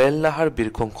rail lahar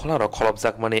birkhung kholaro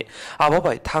kholobjak mani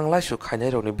ababai thangla shu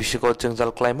khainai roni bisigo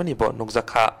jengjal klaimani bo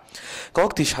nukjakha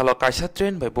kokti salo kaisa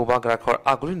train bai bubagra khor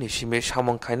agulini simi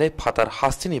samong khainai phatar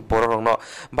hastini bororongno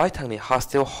baithangni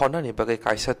hasteo honani bagai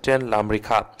kaisa train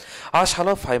lamrikha a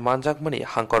salo phai manjak mani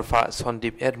hangkorfa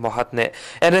sondip ed mohatne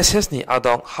NSS ni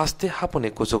adong haste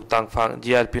hapuni kujuk tangphang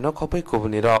GRP no khopai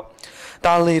kubuni ro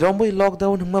Talni rombai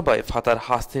lockdown hingmabai fatar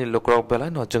hastini lukrok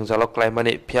belai no jengjalo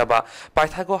klaimani phiaba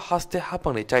baithago haste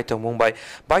hapangni chaitong mumbai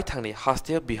baithangni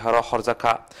haste biharo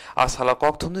horjaka asala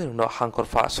kokthumni no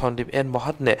hangkorfa sondip en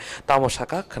mohatne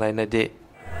tamosaka khnaina de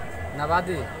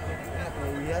नवादी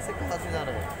यहाँ से कहाँ से जा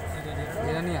रहे हैं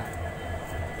जिरानिया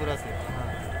पूरा से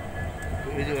तो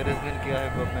ये जो अरेंजमेंट किया है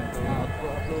गवर्नमेंट तो आपको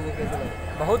आप लोगों को कैसा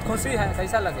लगा बहुत खुशी है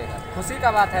कैसा लगेगा खुशी का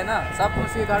बात है ना सब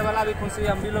खुशी घर वाला भी खुशी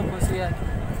हम भी लोग खुशी है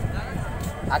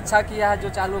अच्छा किया है जो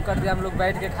चालू कर दिया हम लोग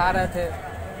बैठ के खा रहे थे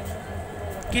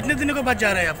कितने दिनों के बाद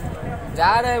जा रहे हैं आप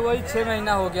जा रहे हैं वही 6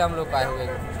 महीना हो गया हम लोग आए हुए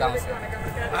गाँव से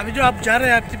अभी जो आप जा रहे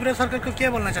हैं आप त्रिपुरा सरकार को क्या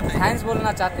बोलना चाहते हैं थैंक्स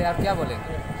बोलना चाहते हैं आप क्या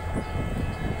बोलेंगे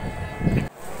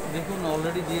দেখুন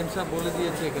অলরেডি ডিএম সাহেব বলে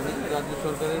দিয়েছে এখানে রাজ্য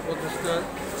সরকারের প্রচেষ্টা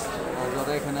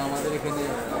যারা এখানে আমাদের এখানে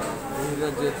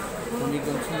বহিরাজ্যের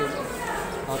শ্রমিকগণ ছিলেন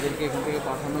তাদেরকে এখান থেকে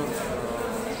পাঠানোর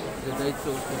যে দায়িত্ব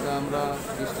সেটা আমরা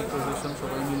ডিস্ট্রিক্ট প্রশাসন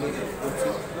সবাই মিলে করছি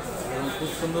এবং খুব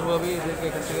সুন্দরভাবে এদেরকে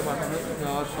এখান থেকে পাঠানো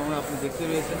যাওয়ার সময় আপনি দেখতে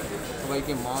পেয়েছেন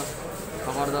সবাইকে মাস্ক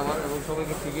খাবার দাবার এবং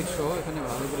সবাইকে টিকিট সহ এখানে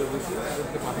ভালো করে বসে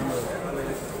এদেরকে পাঠানো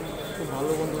যাবে খুব ভালো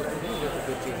বন্দোবস্ত নিয়ে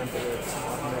এদেরকে এখান থেকে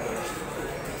পাঠানো যাবে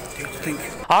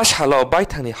Ashalo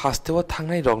baithangni hasteo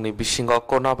thangnai rongni bisingo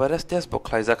coronavirus test bo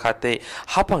khlaijaka te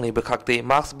hapangni bekhakte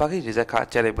mask bagi rijaka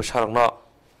chere busarongno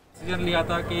decision लिया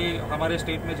था कि हमारे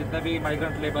स्टेट में जितने भी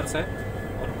माइग्रेंट लेबर्स हैं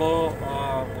उनको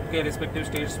उनके रिस्पेक्टिव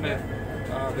स्टेट्स में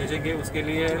भेजेंगे उसके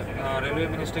लिए रेलवे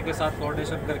मिनिस्ट्री के साथ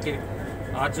कोऑर्डिनेशन करके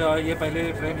आज ये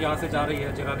पहले ट्रेन यहाँ से जा रही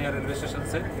है जिरानिया रेलवे स्टेशन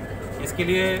से इसके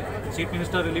लिए चीफ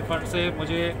मिनिस्टर रिलीफ फंड से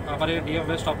मुझे हमारे डीएम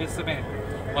वेस्ट ऑफिस में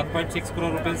 1.6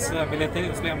 करोड़ रुपीस मिले थे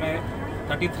उसमें हमें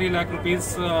 33 लाख रुपीस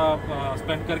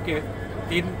स्पेंड करके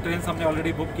 3 ट्रेन हमने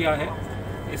ऑलरेडी बुक किया है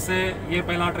इससे ये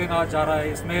पहला ट्रेन आज जा रहा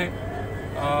है इसमें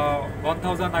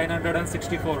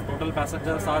 1964 टोटल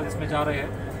पैसेंजर्स आज इसमें जा रहे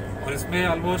हैं और इसमें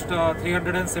ऑलमोस्ट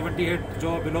 378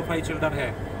 जो बिलो 5 चिल्ड्रन है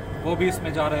वो भी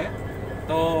इसमें जा रहे हैं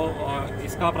तो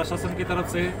इसका प्रशासन की तरफ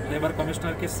से लेबर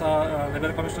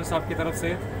कमिश्नर साहब की तरफ से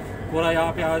पूरा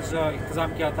यहाँ पे आज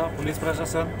इंतज़ाम किया था पुलिस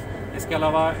प्रशासन इसके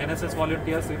अलावा NSS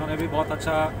वॉलंटियर्स इन्होंने भी बहुत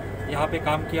अच्छा यहाँ पे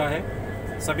काम किया है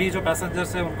सभी जो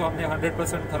पैसेंजर्स हैं उनको हमने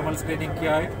 100% थर्मल स्क्रीनिंग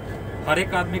किया है हर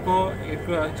एक आदमी को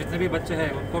जितने भी बच्चे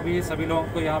हैं उनको भी सभी लोगों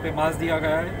को यहाँ पे मास्क दिया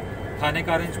गया है खाने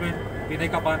का अरेंजमेंट पीने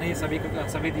का पानी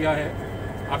सभी दिया है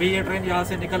अभी ये ट्रेन यहाँ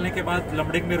से निकलने के बाद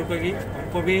लमडिंग में रुकेगी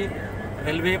उनको भी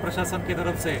रेलवे प्रशासन की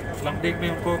तरफ से लमडिंग में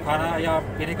उनको खाना या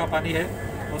पीने का पानी है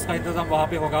उसका इंतज़ाम वहाँ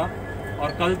पे होगा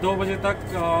और कल 2 बजे तक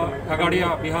खगड़िया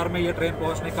बिहार में ये ट्रेन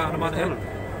पहुँचने का अनुमान है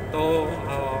तो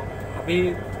अभी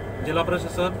जिला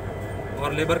प्रशासन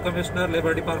और लेबर कमिश्नर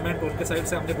लेबर डिपार्टमेंट उनके साइड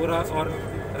से हमने पूरा और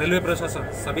रेलवे प्रशासन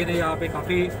सभी ने यहाँ पे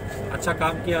काफ़ी अच्छा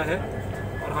काम किया है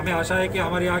और हमें आशा है कि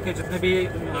हमारे यहाँ के जितने भी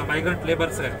माइग्रेंट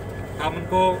लेबर्स हैं हम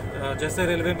उनको जैसे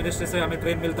रेलवे मिनिस्ट्री से हमें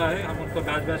ट्रेन मिलता है हम उनको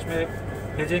बैच में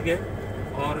भेजेंगे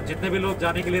और जितने भी लोग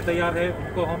जाने के लिए तैयार है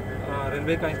उनको हम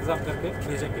रेलवे का इंतज़ाम करके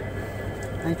भेजेंगे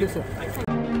thank you sir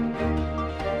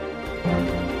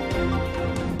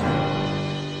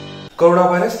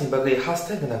Coronavirus ni bagai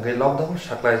haste ganangai lockdown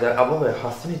shaklaija abobai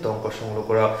hastini tongko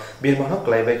songlogora birmano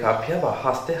klaibai ka phiaba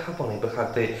haste hapangni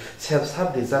bekhakte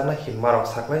sebsab dijana hinmarok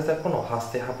shaklaija kono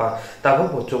haste hapa tabo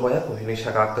bochobaya kohini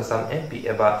shaka kasam MP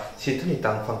eba situni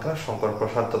tangphangka Shankar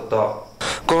Prasad Dotto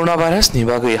Coronavirus ni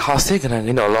bagai haste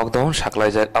ganangai no lockdown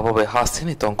shaklaija abobai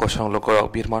hastini tongko songlogora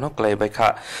birmano klaibai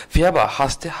ka phiaba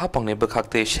haste hapangni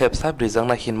bekhakte sebsab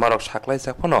dijana hinmarok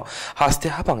shaklaija kono haste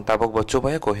hapang tabo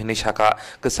bochobaya kohini shaka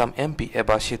kasam MP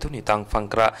eba situni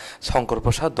tangphangkra Shankar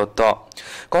Prasad Dotto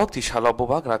kokti shala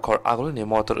bubagra khor agolni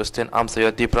motor stand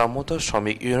amsayo dipra motor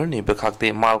shomik union ni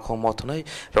bekhakte malkhong motonai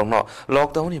rongno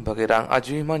lockdown ni bagai rang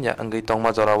ajrimanya angai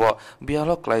tongma jorawo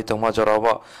bialo klai tongma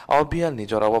jorawo au bial ni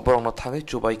jorawo borongno thagai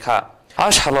chubai kha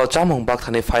ashalo chamung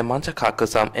bakthani phaimancha kha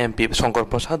kasam MP Shankar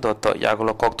Prasad Dotto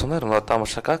yagulo kokthumna rongno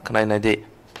tamashaka khnainai de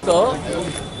তো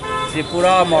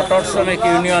Tripura motor শ্রমিক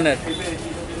ইউনিয়নের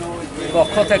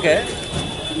পক্ষ থেকে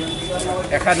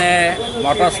এখানে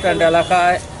motor stand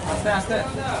এলাকায়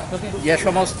যে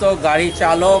সমস্ত গাড়ি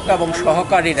চালক এবং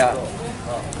সহকারীরা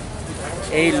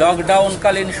এই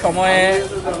লকডাউনকালীন সময়ে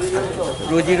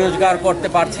রুজি রোজগার করতে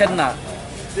পারছেন না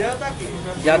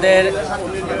যাদের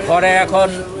ঘরে এখন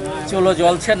চুলো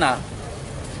জ্বলছে না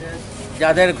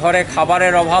যাদের ঘরে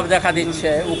খাবারের অভাব দেখা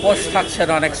দিচ্ছে, উপোস থাকছেন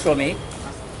অনেক শ্রমিক,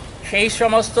 সেই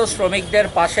সমস্ত শ্রমিকদের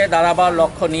পাশে দাঁড়াবার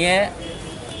লক্ষ্য নিয়ে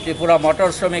ত্রিপুরা মোটর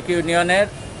শ্রমিক ইউনিয়নের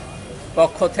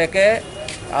পক্ষ থেকে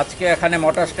আজকে এখানে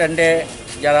মোটর স্ট্যান্ডে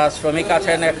যারা শ্রমিক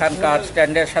আছেন এখানকার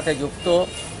স্ট্যান্ডের সাথে যুক্ত,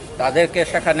 তাদেরকে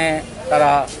সেখানে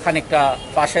তারা খানিকটা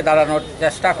পাশে দাঁড়ানোর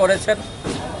চেষ্টা করেছেন।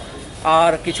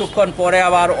 আর কিছুক্ষণ পরে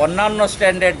আবার অন্যান্য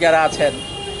স্ট্যান্ডের যারা আছেন,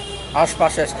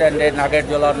 আশপাশের স্ট্যান্ডে,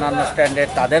 নাগেরজোলা অন্যান্য স্ট্যান্ডের,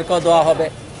 তাদেরকেও দেওয়া হবে।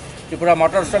 ত্রিপুরা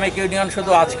মোটর শ্রমিক ইউনিয়ন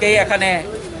শুধু আজকেই এখানে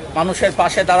মানুষের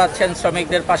পাশে দাঁড়াচ্ছেন,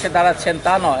 শ্রমিকদের পাশে দাঁড়াচ্ছেন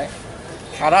তা নয়,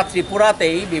 সারা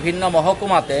ত্রিপুরাতেই বিভিন্ন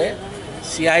মহকুমাতে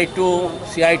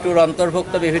সিআই2-র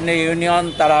অন্তর্ভুক্ত বিভিন্ন ইউনিয়ন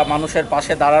তারা মানুষের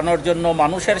পাশে দাঁড়ানোর জন্য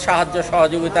মানুষের সাহায্য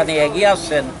সহযোগিতা নিয়ে এগিয়ে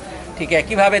আসছেন। ঠিক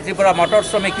একইভাবে ত্রিপুরা মোটর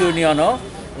শ্রমিক ইউনিয়নও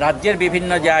রাজ্যের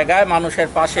বিভিন্ন জায়গায় মানুষের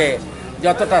পাশে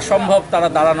যতটা সম্ভব তারা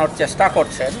দাঁড়ানোর চেষ্টা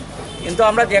করছেন। কিন্তু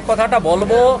আমরা যে কথাটা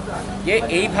বলবো যে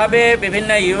এইভাবে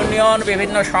বিভিন্ন ইউনিয়ন,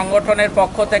 বিভিন্ন সংগঠনের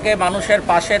পক্ষ থেকে মানুষের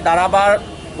পাশে দাঁড়াবার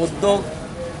উদ্যোগ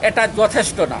এটা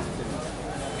যথেষ্ট না।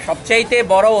 সবচেয়ে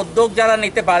বড় উদ্যোগ যারা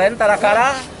নিতে পারেন তারা কারা?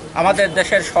 আমাদের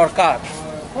দেশের সরকার,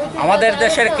 আমাদের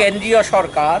দেশের কেন্দ্রীয়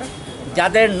সরকার,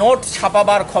 যাদের নোট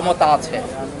ছাপাবার ক্ষমতা আছে,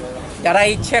 যারা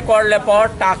ইচ্ছে করলে পর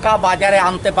টাকা বাজারে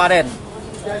আনতে পারেন,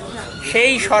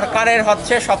 সেই সরকারের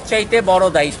হচ্ছে সবচেয়ে বড়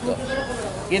দায়িত্ব।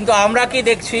 কিন্তু আমরা কি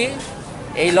দেখছি,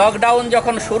 এই লকডাউন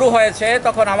যখন শুরু হয়েছে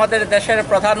তখন আমাদের দেশের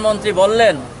প্রধানমন্ত্রী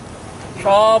বললেন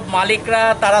সব মালিকরা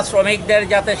তারা শ্রমিকদের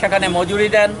যাতে সেখানে মজুরি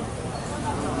দেন,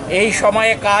 এই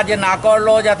সময়ে কাজ না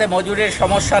করলেও যাতে মজুরির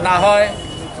সমস্যা না হয়,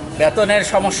 বেতনের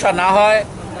সমস্যা না হয়,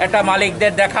 এটা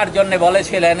মালিকদের দেখার জন্য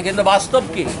বলেছিলেন। কিন্তু বাস্তব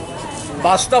কি?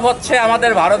 বাস্তব হচ্ছে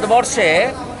আমাদের ভারতবর্ষে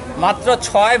মাত্র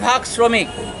 6% শ্রমিক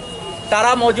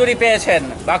তারা মজুরি পেয়েছেন,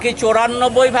 বাকি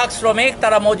 94% শ্রমিক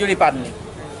তারা মজুরি পাননি।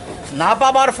 না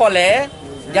পাবার ফলে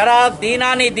যারা দিন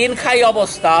আনি দিন খাই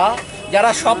অবস্থা,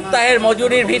 যারা সপ্তাহের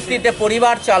মজুরির ভিত্তিতে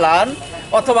পরিবার চালান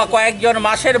অথবা কয়েকজন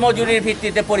মাসের মজুরির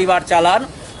ভিত্তিতে পরিবার চালান,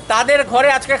 তাদের ঘরে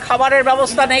আজকে খাবারের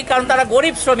ব্যবস্থা নেই, কারণ তারা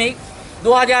গরিব শ্রমিক।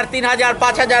 2000, 3000,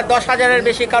 5000, 10,000-এর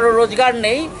বেশি কারোর রোজগার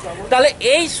নেই। তাহলে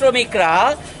এই শ্রমিকরা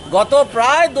গত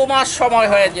প্রায় 2 মাস সময়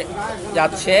হয়ে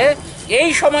যাচ্ছে, এই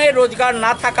সময়ে রোজগার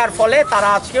না থাকার ফলে তারা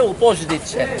আজকে উপোস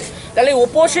দিচ্ছেন। তাহলে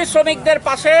উপোসী শ্রমিকদের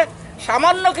পাশে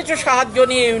সামান্য কিছু সাহায্য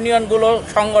নিয়ে ইউনিয়নগুলো,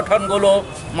 সংগঠনগুলো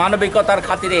মানবিকতার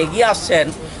খাতিরে এগিয়ে আসছেন।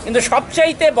 কিন্তু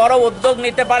সবচাইতে বড় উদ্যোগ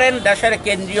নিতে পারেন দেশের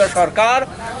কেন্দ্রীয় সরকার।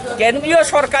 কেন্দ্রীয়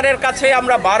সরকারের কাছে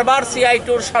আমরা বারবার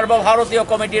সিআই2-র সর্বভারতীয়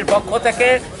কমিটির পক্ষ থেকে,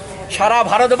 সারা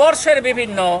ভারতবর্ষের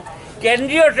বিভিন্ন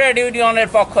কেন্দ্রীয় ট্রেড ইউনিয়নের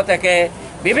পক্ষ থেকে,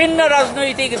 বিভিন্ন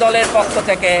রাজনৈতিক দলের পক্ষ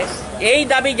থেকে এই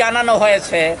দাবি জানানো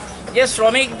হয়েছে যে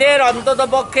শ্রমিকদের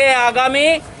অন্ততপক্ষে আগামী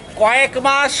কয়েক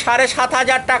মাস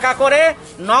 7,500 টাকা করে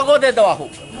নগদে দেওয়া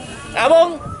হোক এবং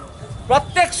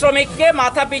প্রত্যেক শ্রমিককে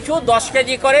মাথা পিছু 10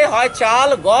 কেজি করে হয় চাল,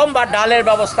 গম বা ডালের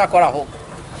ব্যবস্থা করা হোক।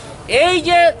 এই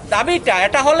যে দাবিটা,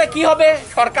 এটা হলে কি হবে?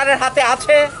 সরকারের হাতে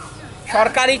আছে।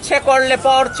 সরকার ইচ্ছে করলে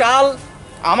পর চাল,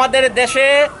 আমাদের দেশে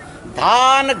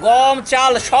ধান, গম,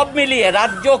 চাল সব মিলিয়ে,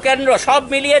 রাজ্য কেন্দ্র সব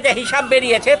মিলিয়ে যে হিসাব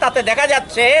বেরিয়েছে তাতে দেখা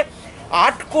যাচ্ছে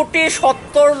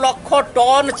 8,70,00,000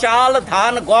 টন চাল,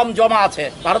 ধান, গম জমা আছে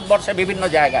ভারতবর্ষের বিভিন্ন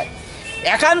জায়গায়।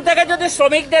 এখান থেকে যদি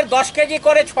শ্রমিকদের 10 কেজি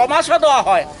করে 6 মাসও দেওয়া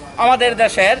হয়, আমাদের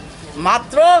দেশের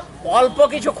মাত্র অল্প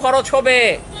কিছু খরচ হবে,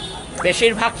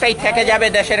 বেশিরভাগটাই থেকে যাবে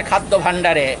দেশের খাদ্য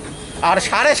ভাণ্ডারে। আর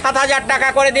 7,500 টাকা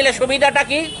করে দিলে সুবিধাটা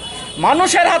কি?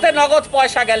 মানুষের হাতে নগদ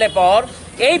পয়সা গেলে পর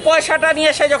এই পয়সাটা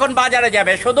নিয়ে সে যখন বাজারে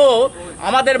যাবে, শুধু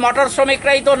আমাদের মোটর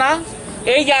শ্রমিকরাই তো না,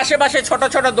 এই যে আশেপাশে ছোট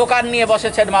ছোট দোকান নিয়ে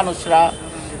বসেছেন মানুষরা,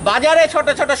 বাজারে ছোট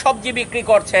ছোট সবজি বিক্রি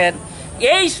করছেন,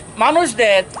 এই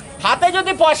মানুষদের হাতে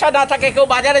যদি পয়সা না থাকে কেউ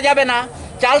বাজারে যাবে না।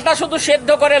 চালটা শুধু সেদ্ধ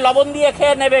করে লবণ দিয়ে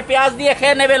খেয়ে নেবে, পেঁয়াজ দিয়ে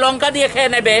খেয়ে নেবে, লঙ্কা দিয়ে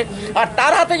খেয়ে নেবে। আর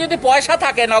তার হাতে যদি পয়সা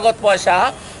থাকে, নগদ পয়সা,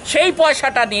 সেই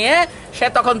পয়সাটা নিয়ে সে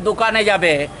তখন দোকানে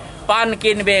যাবে, পান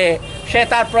কিনবে, সে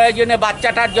তার প্রয়োজনে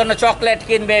বাচ্চাটার জন্য চকলেট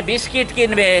কিনবে, বিস্কিট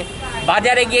কিনবে,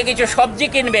 বাজারে গিয়ে কিছু সবজি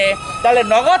কিনবে। তাহলে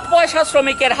নগদ পয়সা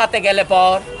শ্রমিকের হাতে গেলে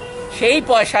পর, সেই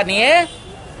পয়সা নিয়ে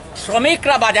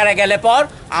শ্রমিকরা বাজারে গেলে পর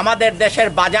আমাদের দেশের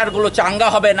বাজারগুলো চাঙ্গা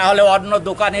হবে, না হলে অন্য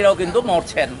দোকানিরাও কিন্তু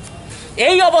মরছেন।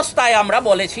 এই অবস্থায় আমরা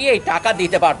বলেছি এই টাকা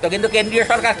দিতে পারতো, কিন্তু কেন্দ্রীয়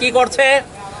সরকার কি করছে?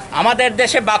 আমাদের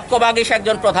দেশে বাক্যবাগীশ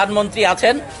একজন প্রধানমন্ত্রী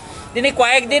আছেন, তিনি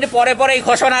কয়েকদিন পরে পরেই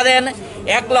ঘোষণা দেন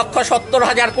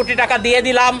 1,70,000 কোটি টাকা দিয়ে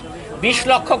দিলাম, 20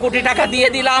 লক্ষ কোটি টাকা দিয়ে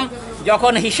দিলাম।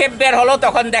 যখন হিসেব বের হলো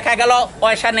তখন দেখা গেল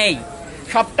পয়সা নেই,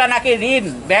 সবটা নাকি ঋণ,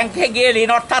 ব্যাংকে গিয়ে ঋণ।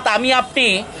 অর্থাৎ আমি আপনি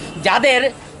যাদের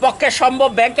পক্ষে সম্ভব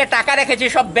ব্যাংকে টাকা রেখেছি,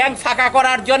 সব ব্যাংক ফাঁকা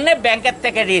করার জন্য ব্যাংকের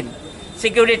থেকে ঋণ,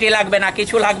 সিকিউরিটি লাগবে না,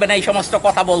 কিছু লাগবে না, এই সমস্ত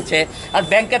কথা বলছে। আর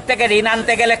ব্যাংকের থেকে ঋণ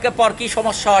আনতে গেলে পর কি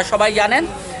সমস্যা হয় সবাই জানেন।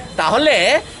 তাহলে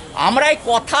আমরাই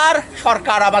কথার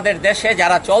সরকার আমাদের দেশে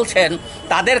যারা চলছেন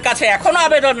তাদের কাছে এখনো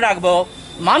আবেদন রাখব,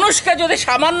 মানুষকে যদি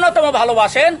সামান্যতম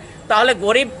ভালোবাসেন তাহলে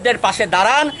গরিবদের পাশে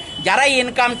দাঁড়ান, যারা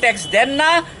ইনকাম ট্যাক্স দেন না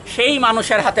সেই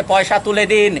মানুষের হাতে পয়সা তুলে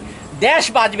দিন, দেশ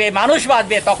বাঁচবে, মানুষ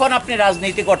বাঁচবে, তখন আপনি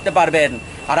রাজনীতি করতে পারবেন।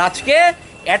 আর আজকে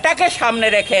এটাকে সামনে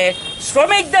রেখে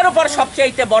শ্রমিকদের উপর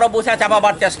সবচেয়ে বড় বোঝা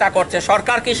চাপাবার চেষ্টা করছে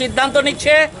সরকার। কি সিদ্ধান্ত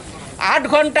নিচ্ছে? 8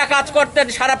 ঘন্টা কাজ করতেন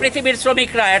সারা পৃথিবীর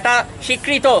শ্রমিকরা, এটা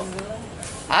স্বীকৃত।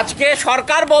 আজকে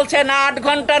সরকার বলছে না 8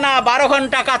 ঘন্টা না 12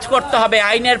 ঘন্টা কাজ করতে হবে,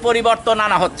 আইনের পরিবর্তন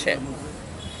আনা হচ্ছে।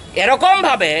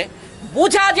 এরকমভাবে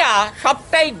বোঝা যা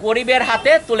সবটাই গরিবের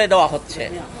হাতে তুলে দেওয়া হচ্ছে,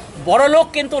 বড় লোক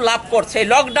কিন্তু লাভ করছে।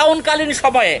 লকডাউনকালীন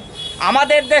সময়ে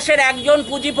আমাদের দেশের একজন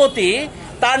পুঁজিপতি,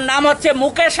 তার নাম হচ্ছে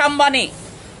মুকেশ আম্বানি।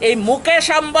 এই মুকেশ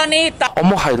আম্বানি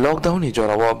অমহাই লকডাউননি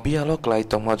জরাও বিয়ালো ক্লাই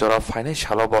তংমা জরা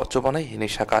ফাইন্যান্সিয়ালব চবানাই হিনি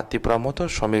শাখা ত্রিপুরা মটর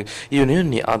শ্রমিক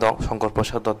ইউনিয়ননি আদক শঙ্কর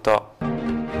প্রসাদ দত্ত।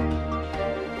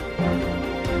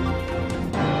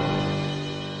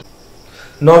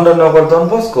 নন্দননগর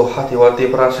ডনবস্কো হাতিওয়া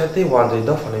ত্রিপুরা সাইতে ওয়ানজয়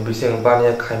দফানি বিসিং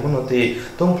বানিয়া খাইমনতি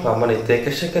তুংফ্লা মানি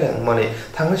তেকে সেকেরেং মানি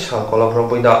थांनाय साल कलक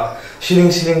रंबैदा सिलिं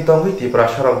सिलिं तंगै त्रिपुरा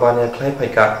सरक बानिया ख्लाय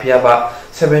फाइका फियाबा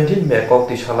 17 मे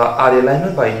कक्ति साला आरि लाइनो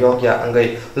बाय योग्या अंगै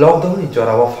लकडाउननि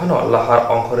जरावा फानो लाहार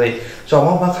अंखरै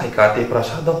जमाबा खाइका त्रिपुरा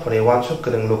सा दफानि वानसक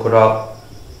गरं लुकुरा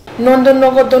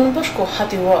नंदननगर डनबस्को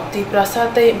हातिवा त्रिपुरा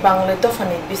साते बांग्ला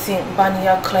दफानि बिसिं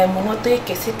बानिया खलाय मनोतै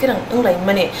केसिकिरां अंगलाय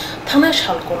माने थांनाय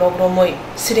साल कलक रमै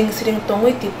सिरिं सिरिं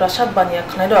तंगै त्रिपुरा सा बानिया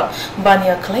खलायलो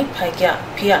बानिया खलाय फाइग्या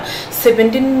फिया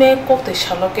 17 मे कक्ति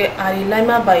सालके आरि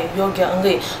लाइमा बाय योग्या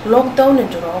अंगै लकडाउन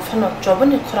जरा फानो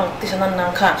चबनि खरां तिसना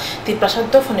नांखा त्रिपुरा सा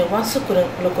दफानि वानसक गरं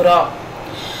लुकुरा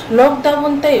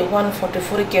लकडाउन तै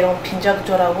 144 केरं फिंजाक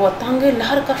जरा वो तांगे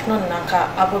लहर काशना नांखा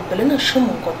आबो बेलेन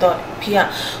समु गत फिया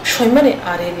सयमाने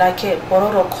आरि लाखे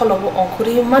बररो खलबो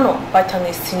अंकुरि मानो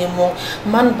बायथांनि सिनिमु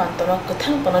मान बान्तनो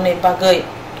गथां बनने बागै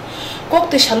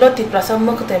कक्ति सालो त्रिपुरा सा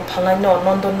मकते फालायनो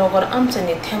नंदननगर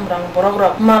आमचेनि थेमरां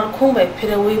बरग्रक माल खुंबाय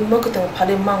फिरेवि मकते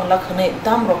फालि मांगला खनै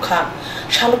दाम रखा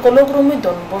साल कलग्रमि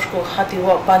डनबस्को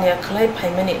हातिवा बानिया खलाय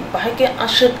फाइमेनि बाहायके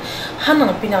आशिक हानां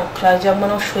पिनां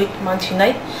खलायजामनो सहित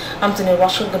मानसिनाय आमचेनि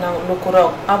वासक गोनां लुकुरक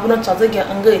आबुनो चाजग्या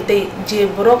अंगै तै जे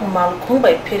बरक माल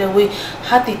खुंबाय फिरेवि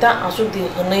हातिता आसुकदि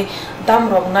हनै दाम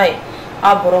रखनाय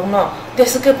आबरकनो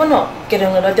देशकेपनो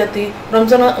केरंग राजाति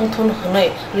रमजान अंथन हनै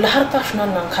लहार काशना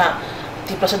नांखा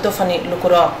त्रिपुरा दफानि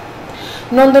लुकुरा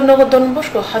नंदननगर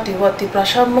डनबस्को हातिवा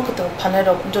त्रिपुरा मकतं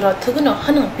फानायरक जरा थगनो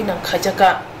हानां पिनां खायजाका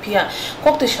फिया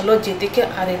कक्ति सालो जेतिके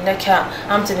आरि लेख्या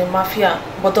आमचेनि माफिया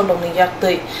बदलंनि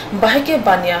याक्तै बाहायके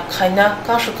बानिया खायना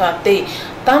काशुका तै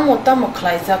तामो तामो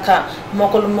खलायजाका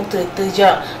मकल मुक्ति तैजा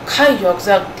खाय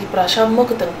यकजाक त्रिपुरा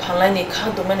मकतं फानलायनि खा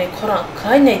दमानि खरां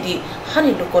खायनायदि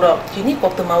हानि लुकुरा किनि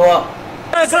कक्तमावा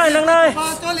चले नंगनाय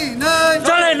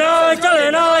चले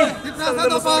नय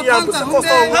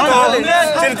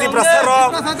चिंति प्रसार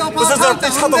बुसजर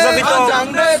छातो जाबितो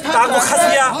ताको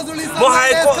खासिया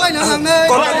बहाय को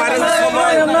कोना मारे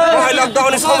समय बहाय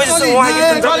लकडाउन समय से बहाय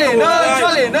चले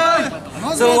नय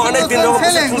जों अनेक दिन रगो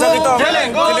जाबितो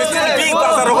बि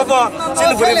बाजार रगो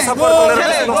चिन गरीब सापर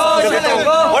जाबितो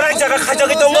अनेक जायगा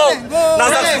खाजागि दङ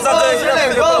नाजाक सुजागै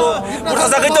बुरजा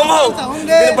जागै दङ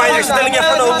दिन बायले सिदालि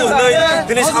फानो बुहनै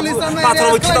दिनै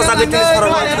पाथरबो खिता जागै दिनै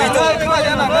सरम फैदों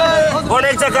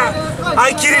अनेक जायगा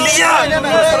आइ किरिलिया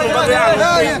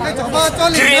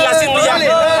किरिलासि लिया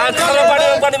आं खाला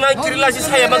बानि मा किरिलासि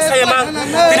सायामां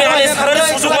दिनै आं सारानि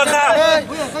सुजुग माखा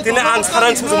दिनै आं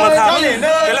सारानि सुजुग माखा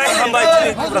बेलाय हामबाय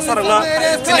दिनै प्रसारंना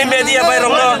दिनै मेडिया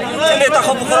बायरंना दिनै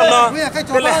ताखौ बुखरंना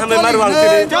बेलाय हामबाय मारवां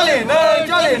दिनै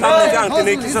आं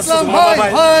दिनै किसा सुजुग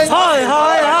माबाय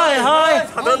हाय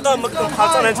साधारणत मकदम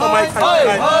फाचानाय समाय खाय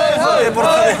ए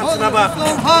बरखाने हामनाबा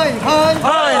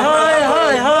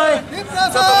हाय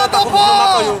जतन ताखौ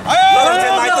माखयो नरजे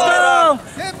नायतो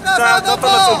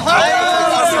जतन सुन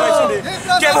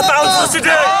के बताओ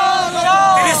सुसिदे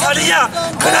दिनै सालिया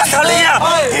खोना सालिया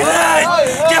हिराय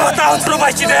के बताओ सुरु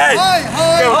बाइसिदे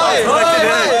के बताओ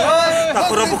बाइसिदे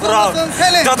ताखुरा बुखरा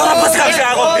जतन बसका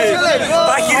आगोबि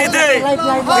बाखिरि दे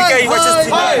बिकाइ वाचस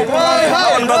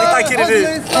अन बागि ताखिरि दे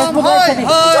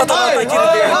जतन ताखिरि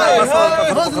दे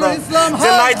ताखुरा बुखरा जे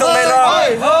नायतो नायरा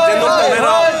जे नतो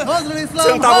नायरा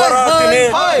जों ताबरा दिनै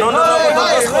नन्दननगर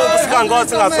डनबस्को बसकांगो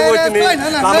जों आसुगो दिनै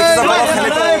लामा किसा बरा खेले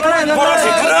बरा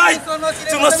सिखरै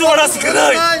जों सुवरा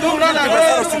सिखरै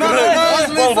सिखरै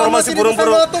बं बरमासि बुरं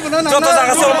जत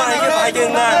जागा सम हाइगे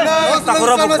ना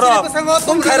ताखुरा बुखरा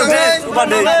खाइर दे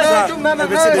बादे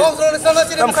बेसे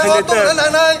तम खाइले ते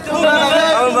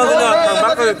आं बागना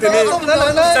बाको दिनै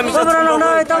समी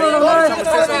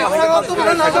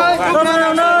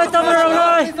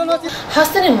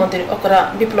হাস্তানি মন্ত্রী অকরা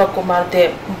বিপ্লব কুমার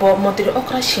দেব ব মন্ত্রী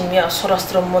অকরা সিমিয়া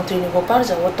স্বরাষ্ট্র মন্ত্রী গোপাল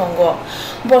যাও তঙ্গ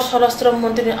ব স্বরাষ্ট্র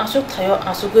মন্ত্রী আসুক থায়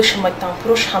আসুক সময় তাংপুর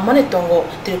সামানে তঙ্গ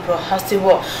ত্রিপুরা হাস্তিব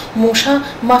মুসা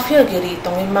মাফিয়া গেরি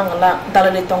তঙ্গি মাংলা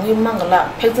দালালি তঙ্গি মাংলা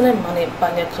ফেকজনে মানে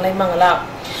বানিয়া খালাই মাংলা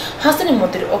হাস্তানি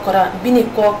মন্ত্রী অকরা বিনি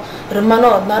কক রমানো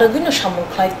নারগিন সামুং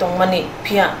খাই তংমানি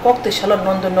ফিয়া কক তেসাল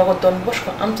নন্দনগর দন বস্ক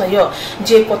আমচায়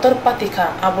যে কতর পাতিখা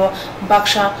আব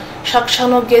বাক্সা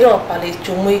সাকসানো গেরো পালি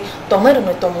চুমুই তমের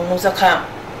তমু নুজাখা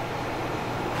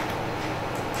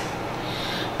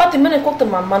পাতিমানে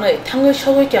কোক্তমা মানে থাঙ্গৈ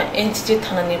সগৈকা এনসিসি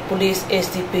থানানি পুলিশ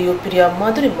এসডিপিও প্রিয়া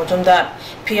মাধুরী মজুমদার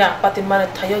ফিয়া পাতিমানে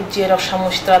থায় জের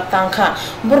সামুস্ত্রা তাংখা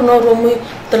বর্ণ রমুই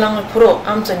তলাং ফুরো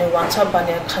আমচানি ওয়ানসা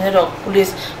বানিয়া খানেরক পুলিশ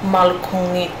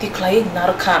মালখুংনি তিখলাই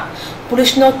নারখা পুলিশ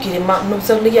ন কিরিমা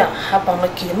নুবজাগলিয়া হাপাংনো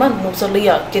কিরিমা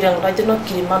নুবজাগলিয়া কিরাং রাজ্যনো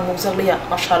কিরিমা নুবজাগলিয়া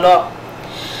আসালো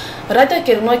রাজ্য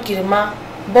কিরনো কিরিমা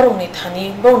বরংনি থানি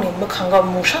বরংनि मोखांगा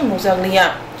मुसा नुजागलिया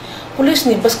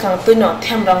पुलिसनि बसखां तैनो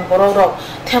थेमरां बररक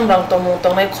थेमरां तमु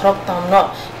तंनाय खरक तामनो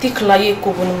तिखलायै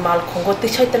गुबुन माल खंगो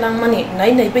तिसाय तलांमानि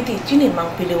नाय नाय बेदि चिनि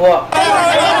मांपिलिवो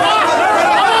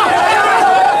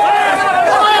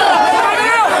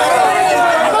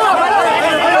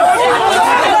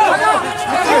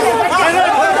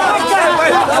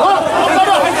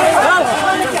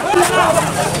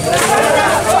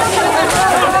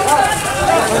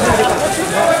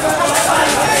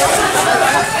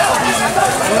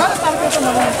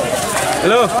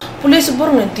पुलिस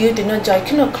बरंनि दियो दिनो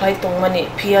जायखिनो खलाय तंमानि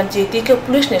फिया जेति के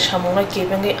पुलिस ने सामंना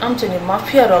केबेंगे आमचनि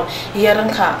माफिया रक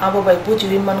यारंखा आबोबाय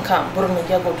बुजिवि मानखा बरंनि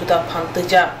यागोदुदा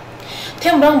फानतजा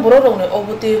थेमरां बररंनि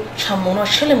अबति सामंना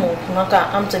सेलेमु खुनाका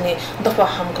आमचनि दफा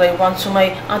हामग्राय वानसुमाय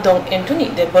आदं Antony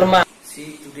they Burma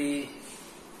See today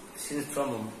since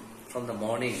from the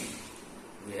morning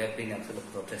we have been actually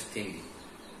protesting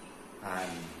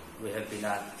and we have been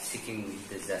seeking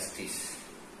the justice.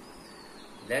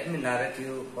 Let me narrate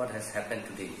you what has happened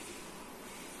today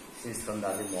since from the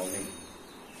early morning.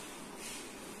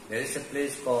 There is a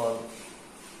place called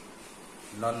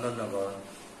Nandanagar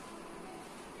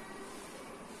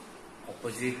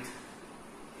opposite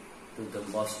to the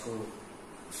Moscow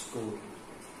school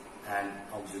and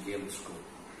Auxilium school.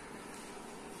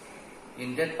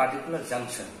 In that particular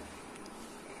junction,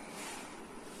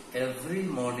 every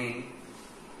morning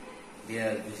there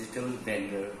are vegetable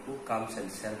vendor who comes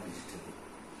and sell vegetable.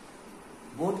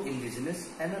 Both indigenous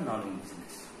and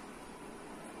non-indigenous.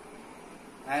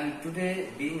 And today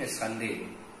being a Sunday,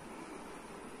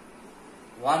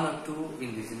 one or two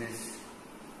indigenous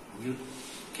youth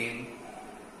came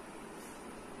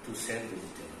to sell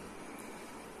vegetable.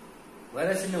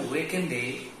 Whereas in a weekend day,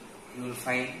 you will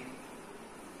find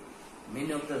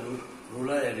many of the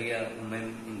rural area women,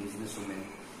 indigenous women,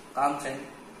 comes and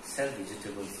sell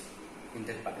vegetables in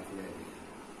that particular area.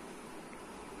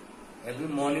 Every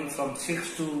morning from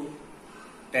 6 to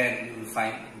 10 you will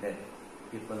find that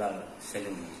people are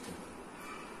selling vegetables.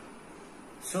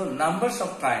 So numbers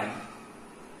of time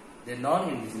the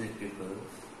non-indigenous people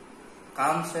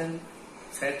comes and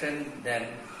threaten them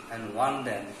and warn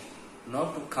them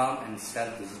not to come and sell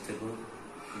vegetable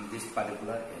in this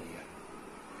particular area.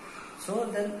 So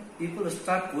then people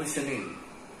start questioning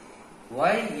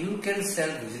why you can sell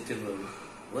vegetable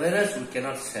whereas we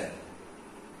cannot sell.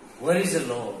 Where is the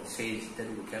law says that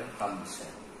you cannot come and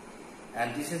sell?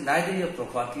 And this is neither your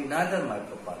property, neither my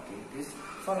property. It is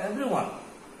for everyone.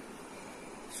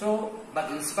 So,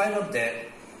 but in spite of that,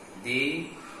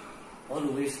 they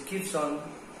always keeps on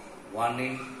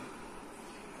warning,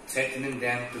 threatening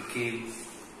them to kill.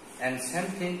 And same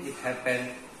thing it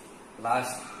happened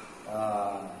last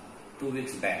 2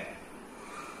 weeks back.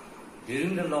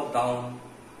 During the lockdown,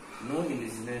 no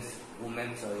indigenous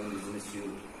women or indigenous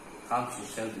youth comes to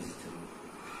sell vegetable.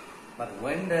 But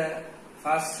when the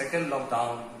second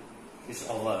lockdown is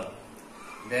over,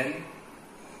 then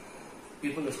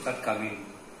people start coming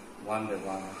one by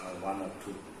one or one or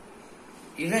two.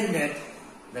 Even that,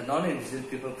 the non-indigenous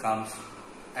people comes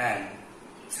and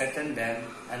threaten them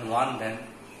and warn them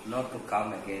not to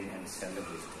come again and sell the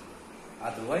vegetable.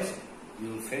 Otherwise, you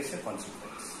will face a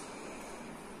consequence.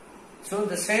 So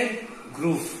the same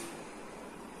group,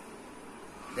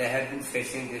 they have been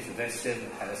facing this racial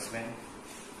harassment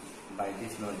by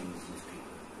these non-indigenous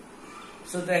people.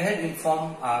 So they had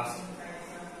informed us,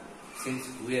 since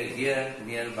we are here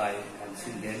nearby and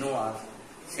since they know us,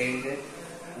 saying that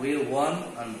we are warned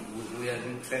and we have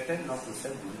been threatened not to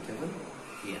sell vegetable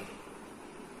here.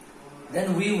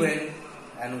 Then we went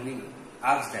and we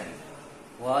asked them,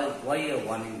 why you are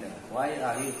warning them? Why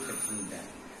are you threatening them?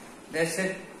 They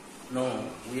said, no,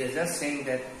 we are just saying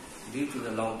that due to the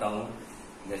lockdown,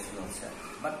 they should not sell.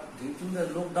 But due to the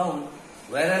lockdown,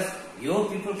 whereas your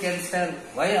people can sell,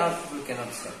 why our people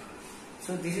cannot sell?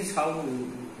 So this is how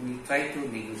we try to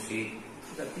negotiate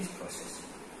the peace process.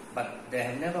 But they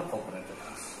have never cooperated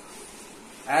us.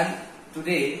 And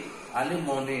today, early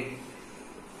morning,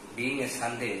 being a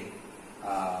Sunday,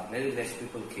 very less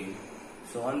people came.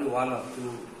 So only 1 or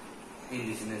 2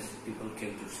 indigenous people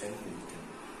came to sell vegetable.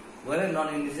 Whereas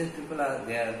non-indigenous people are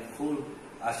there full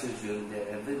as usual, they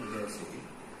are everywhere sitting.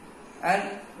 And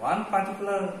one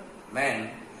particular man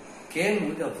came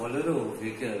with a Bolero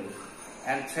vehicle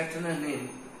and threatened him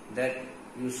that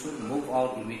you should move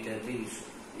out immediately.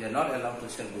 You are not allowed to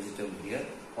sell vegetable here,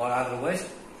 or otherwise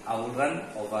I will run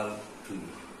over to you.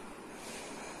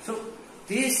 So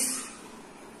this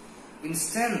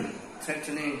instant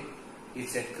threatening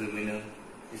is a criminal,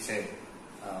 it's a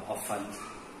offense,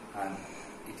 and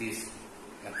it is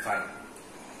a crime.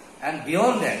 And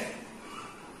beyond that,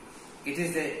 it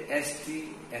is the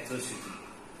ST atrocity,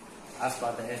 as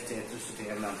per the ST atrocity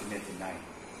in 1989.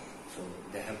 So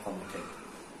they have committed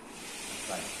a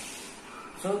crime.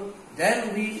 So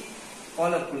then we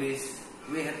call a police.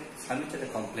 We had submitted a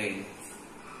complaint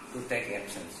to take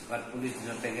actions, but police did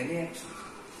not take any action.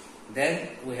 Then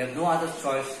we have no other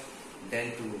choice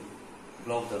than to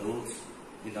block the roads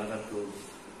in order to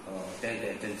take the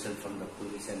attention from the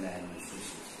police and the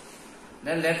administration.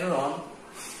 Then later on,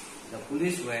 the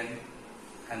police went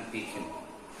and picked him.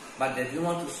 But they didn't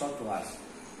want to talk to us.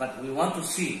 But we want to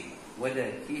see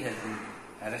whether he has been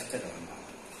arrested or not.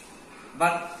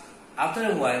 But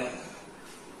after a while,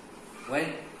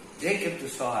 when they came to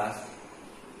saw us,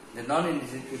 the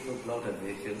non-indigenous people blocked the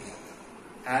vehicle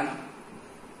and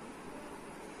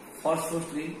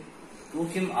forcefully took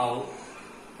him out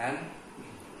and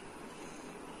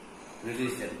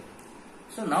released him.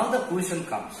 So now the question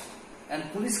comes,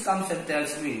 and police comes and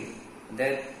tells me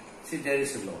that, see, there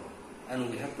is a law and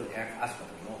we have to act as per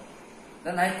the law.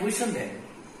 Then I question them,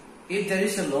 if there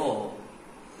is a law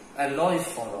and law is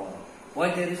for all,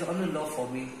 why there is only law for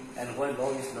me and why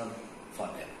law is not for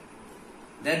them?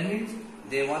 That means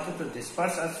they wanted to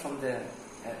disperse us from the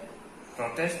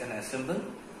protest and assemble,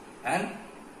 and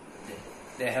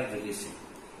they have released him.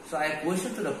 So I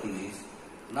questioned to the police,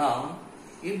 now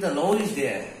if the law is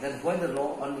there, then why the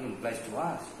law only applies to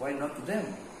us? Why not to them?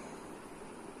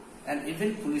 And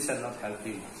even police are not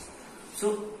helping us.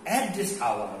 So at this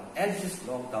hour, at this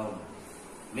lockdown,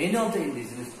 many of the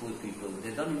indigenous poor people,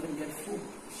 they don't even get food.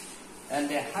 And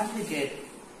they hardly get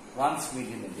 1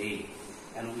 meal in a day.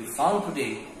 And we found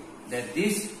today that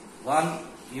this one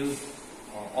youth,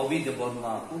 Obi the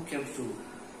Burma, who came to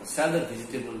sell the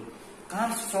vegetable,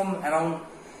 comes from around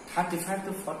 35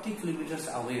 to 40 kilometers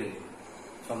away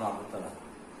from Agutala.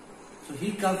 So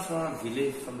he comes from a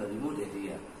village, from the remote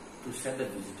area, to sell the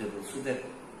vegetables so that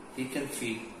he can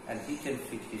feed and he can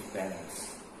feed his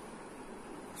parents.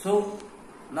 So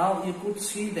now you could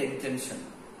see the intention.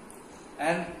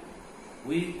 And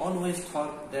we always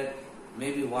thought that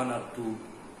maybe 1 or 2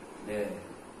 they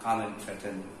come and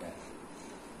threaten that.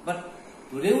 But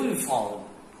today we found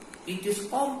it is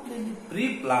completely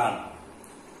pre-planned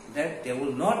that they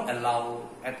will not allow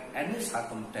at any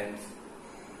circumstance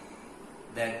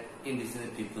that indigenous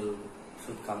people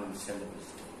should come and sell the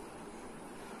vegetable.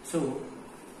 So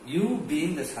you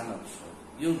being the son of soul,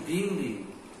 you being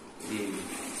the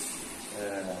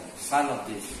son of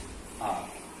this earth,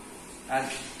 and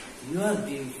you are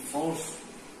being forced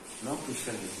not to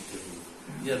sell vegetable.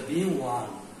 You are being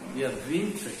warned, you are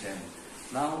being threatened.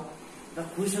 Now the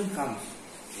question comes,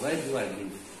 where do I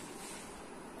live?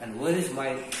 And where is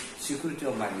my security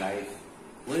of my life?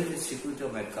 Where is the security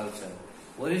of my culture?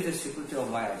 Where is the security of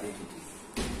my identity?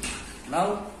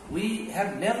 Now, we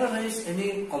have never raised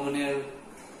any communal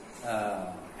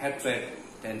hatred,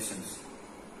 tensions.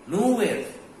 Nowhere.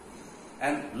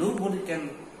 And nobody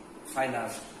can find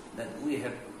us that we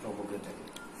have provoked it.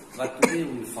 But today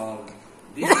we found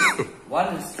this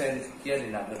one instance here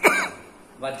in Agutala.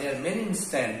 But there are many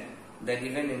instances that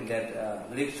even in that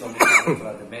Lake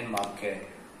Somika, the main market,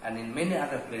 and in many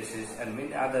other places and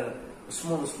many other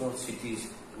small cities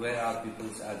where our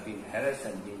peoples are being harassed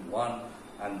and being warned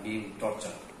and being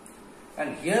tortured.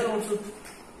 And here also,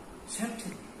 same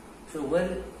thing. So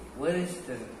where is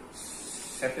the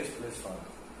safest place for us?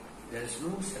 There is no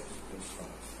safest place for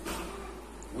us.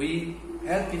 We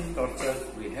have been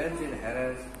tortured, we have been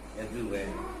harassed everywhere,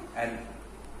 and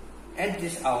at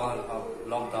this hour of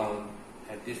lockdown,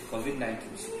 at this COVID-19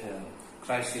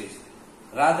 crisis,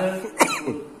 rather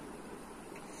people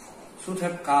should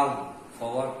have come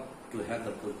forward to help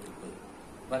the poor people.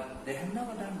 But they have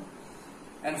never done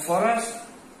it. And for us,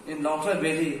 in Lotra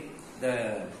Valley,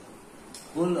 the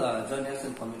whole Joint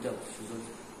Action Committee of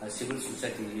Civil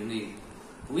Society Unit,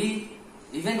 we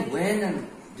even went and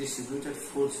distributed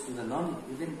foods to the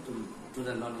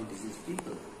non-indigenous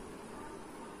people.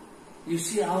 You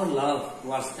see our love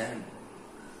towards them.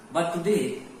 But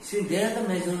today, since they are the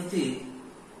majority,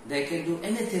 they can do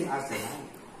anything as they like.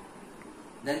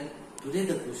 Then today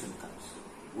the question comes,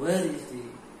 where is the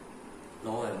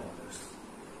law and order?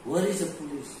 Where is the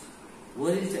police?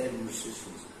 Where is the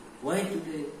administration? Why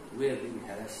today we are being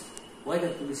harassed? Why the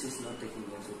police is not taking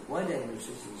action? Why the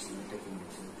administration is not taking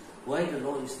action? Why the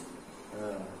law is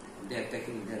they are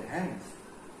taking in their hands?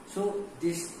 So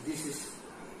these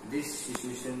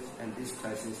situations and these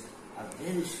crises are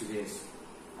very serious,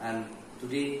 and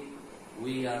today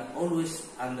we are always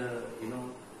under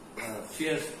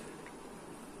fear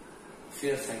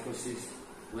psychosis,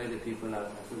 where the people are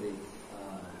actually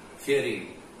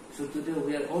fearing. So today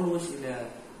we are always in a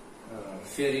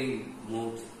fearing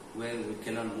mode, where we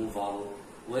cannot move out,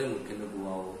 where we cannot go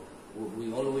out.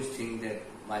 We always think that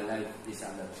my life is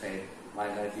under threat, my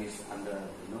life is under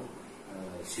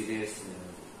serious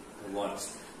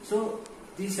words. So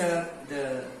these are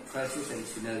the crisis and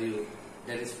scenario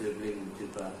that is prevailing in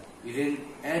Tripura, even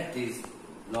at this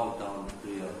lockdown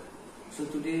period. So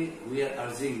today we are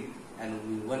urging, and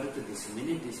we wanted to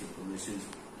disseminate this information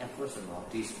across the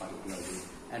Northeast particularly,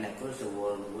 and across the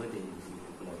world where the indigenous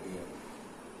people are there,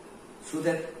 so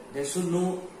that they should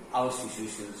know our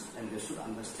situations and they should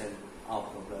understand our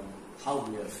problem, how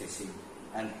we are facing,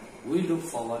 and we look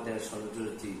forward their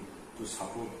solidarity to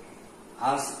support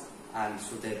us, and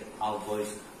so that our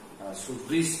voice should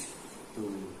reach to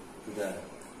the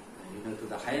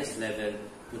highest level,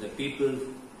 to the people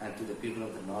and to the people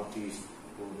of the Northeast,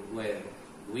 where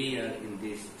we are in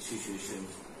these situations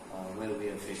where we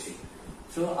are facing.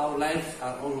 So our lives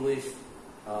are always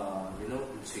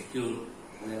insecure.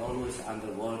 We are always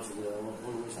under watch. We are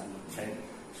always under threat.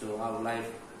 So our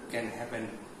life can happen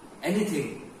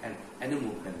anything and any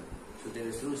movement. So there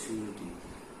is no security.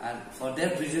 And for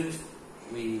that reasons,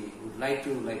 we would like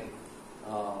to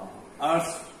urge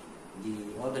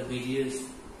all the medias,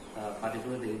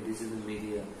 particularly the indigenous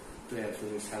media, to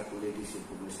actually circulate this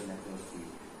information across the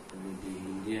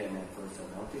India and across the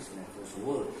Northeast and across the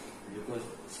world. Because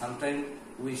sometimes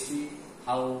we see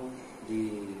how the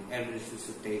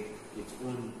administration take its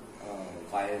own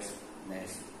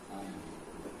biasness, and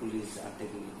the police are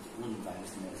taking its own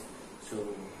biasness.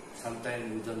 So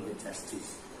sometimes we don't get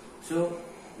justice. So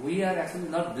we are actually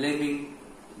not blaming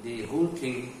the whole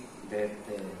thing that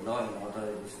law and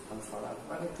order is comes for us.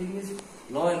 But the thing is,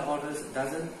 law and order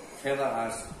doesn't favor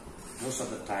us most of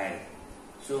the time.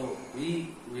 So we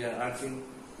are urging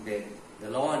that the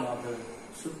law and order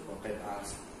should protect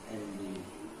us, and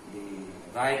the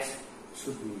rights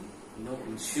should be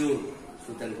ensured,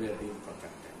 so that we are being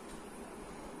protected.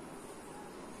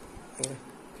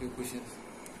 Few questions.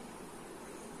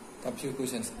 A few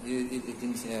questions.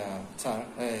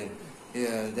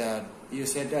 You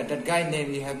said that guy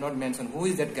name you have not mentioned. Who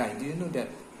is that guy? Do you know that?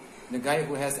 The guy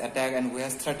who has attacked and who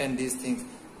has threatened these things.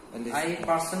 I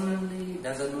personally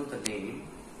doesn't know the name,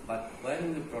 but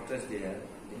when we protest there,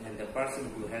 and the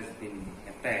person who has been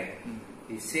attacked,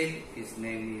 he said his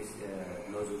name is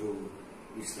Nazrul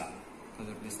Islam.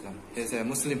 Islam. He is a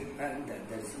Muslim.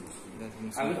 That is a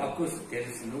Muslim. I mean, of course, there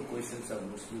is no questions of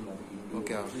Muslim or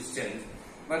Hindu or Christian,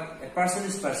 but a person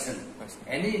is person.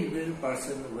 Any individual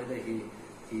person, whether he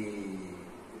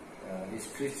is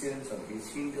Christian or he is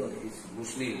Hindu or he is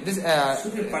Muslim,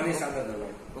 should be punished under the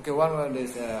law. Okay, one word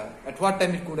is, at what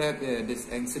time it could have, this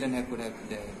incident could have?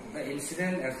 The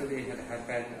incident actually had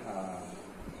happened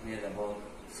near about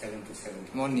 7 to 7.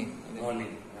 Morning.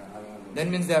 That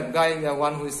means the guy, the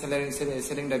one who is selling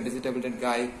the vegetable, that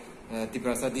guy,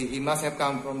 Tiprasadi, he must have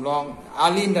come from long,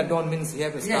 early in the dawn, means he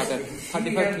have started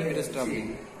 35 kilometers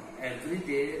traveling. Every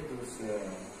day, those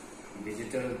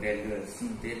vegetable vendors,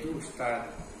 they do start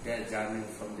their journey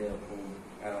from their home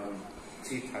around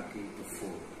 3:30 to 4.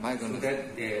 My goodness. So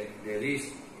that they reach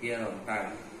here on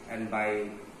time, and by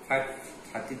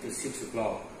 5:30 to 6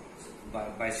 o'clock,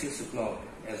 by 6 o'clock,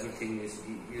 everything is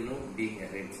being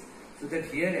arranged. So that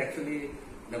here actually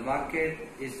the market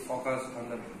is focused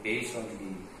on based on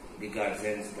the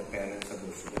guardians, the parents of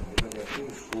the students, because they are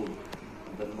to school,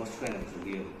 the most kind of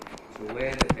here. So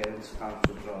where the parents come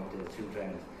to drop their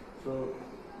children, so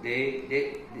they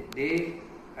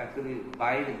actually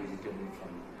buy the vegetable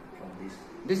from this.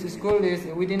 This school is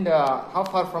within the, how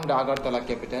far from the Agartala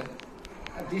capital?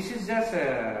 This is just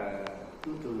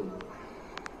 2 to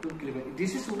 2 kilometers.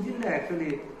 This is within the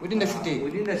actually within the city.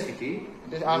 Within the city.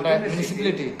 It is under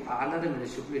municipality. Under the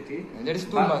municipality. That is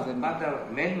too much. But the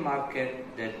main market,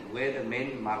 that where the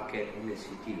main market in the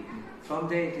city, from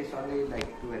there it is only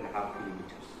like 2.5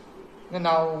 kilometers.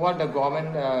 Now, what the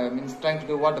government means trying to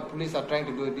do, what the police are trying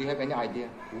to do, do you have any idea?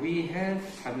 We have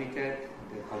submitted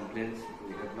the complaints.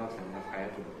 We have not sent a fire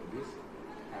to the police,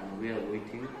 and we are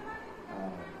waiting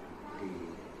the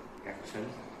action,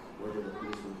 whether the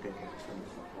police will take action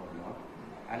or not.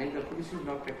 And if the police is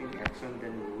not taking action,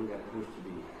 then we will approach to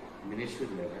the ministry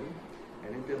level.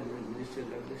 And if the ministry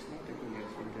level is not taking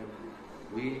action, then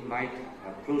we might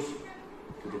approach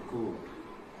to the court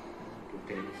to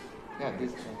take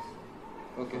action.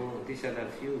 Okay. So these are the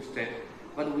few steps,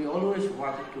 but we always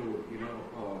wanted to,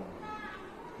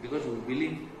 because we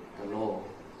believe the law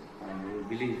and we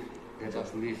believe that the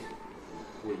police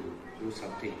will do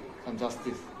something. Some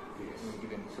justice. Yes.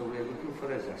 So we are looking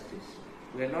for a justice.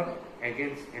 We are not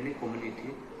against any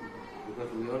community,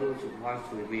 because we always want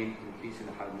to remain in peace and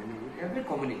harmony with every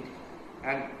community,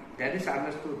 and that is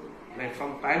understood. Like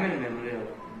from time and memorial,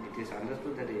 it is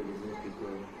understood that indigenous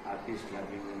people are peace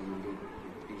loving and will live in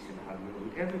peace and harmony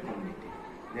with every community.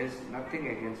 There is nothing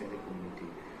against any community,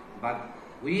 but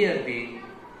we are being,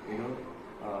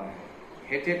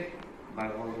 hated by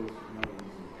all those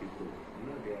non-indigenous people.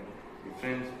 They are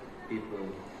different people.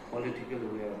 Politically,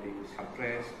 we are being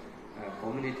suppressed.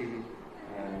 Community, we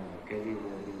are being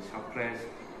suppressed,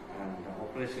 and the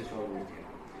oppression is always there.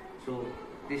 So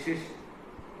this is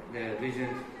the reason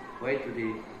why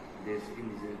today these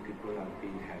indigenous people are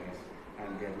being harassed,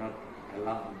 and they are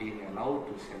not being allowed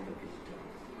to send the visitors.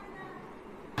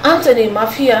 Amchani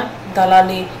mafia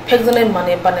dalali phekjane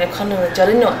mane bane khanu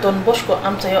jarino Don Bosco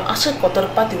amchayo asuk kotor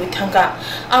patiwi thangka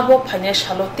abo phane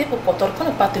salo tepo kotor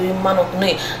khanu patiwi manok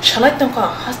nei salai tangka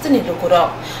hastini lokuro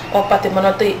o pati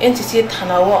manate NCC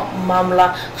thanawo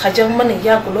mamla khajang mane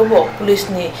ya gulobo police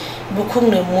ni bukhung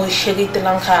ni moi shegi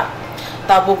telangkha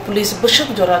tabo police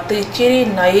busuk jorate cheri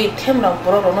nai themrang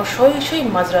borono shoi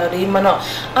majra ri mano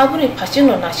abuni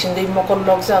phachino nasingei mokol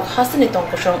lokjak hastini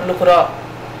tangkosong lokuro.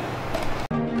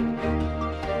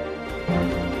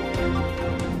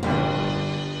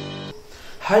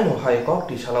 Haino Haikok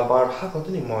di Shalabar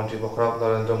Hakotini Monji Bokrap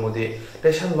Narendra Modi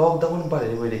Reshan lockdown bari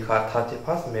Wilika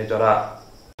 31st May Jora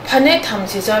Phane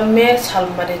thamsija me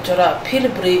salmari jora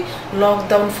philbri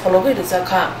lockdown follow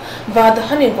rizakha bad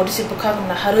hani godisi bukhak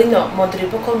na harino Mantri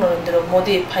Bokok Narendra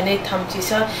Modi phane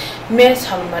thamsija me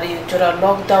salmari jora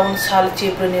lockdown sal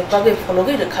chibrni bage follow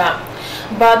rakha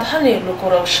bad hani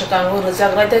lokoro shakango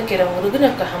rizagrada kerang rugina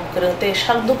kaham krangte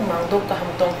shakduk mangduk kaham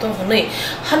tongtong hnei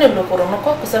hani lokoro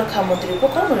noko kusar kha Mantri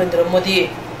Bokok Narendra Modi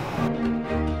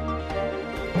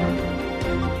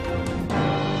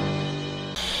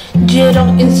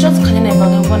Jerong instructs khane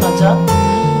bage banaja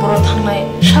boro thangnai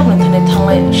sabne thane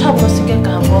thanglai sabno singe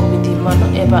kaham biti mano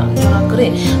eba jora kre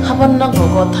haban na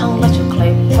gogo thangla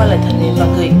chuklai pale thane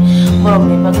bage borok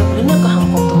ni bage brina kaham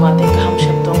koktwma te kaham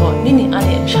sheptongo nini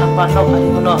ane sapa no ari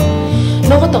mono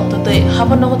nogo tongtoi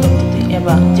haban nogo tongtoi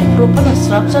eba jepro pana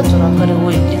srapsa jora kare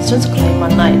oi insurance claim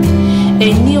manai a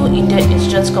new India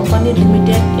Insurance Company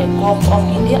Limited a Gulf of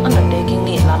India undertaking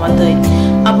ni lamadai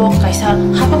abo kaisa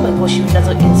haba mai boshi na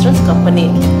insurance company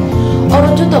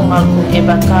orojo to malku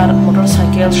eba car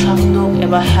motorcycle shakdo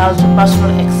eba health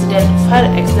personal accident fire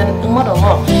accident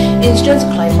umarongo insurance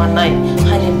claim manai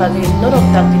hani bagi norok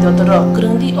tapidodoro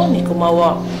grungdi oni kumawa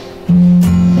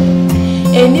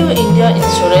A new India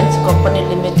Insurance Company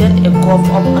Limited, a Gulf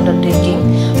of undertaking,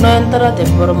 Noyantara de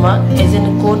Burma,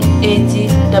 agent code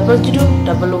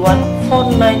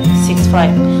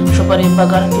AG00114965, Shobari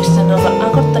Bagar, Krishnagar,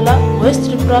 Agartala, West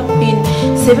Tripura, PIN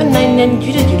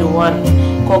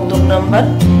 799001, Kokdok number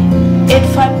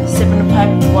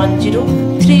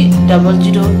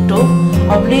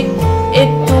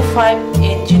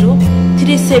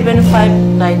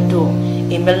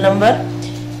 857510-82580375592, email number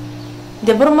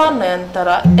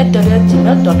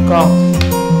deburmanayantara@gmail.com.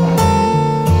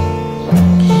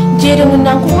 Jerung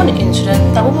nangkungan insurance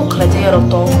tabu kerja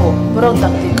rotongko berok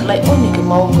takti kelai oni ke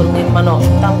mau kerengin mano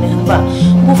tam nehanba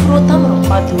bufro tam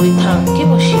ropat dui thang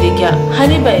kibo shirigia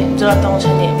hani bay jora tong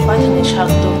chani pajani shak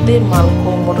te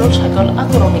malko motorcycle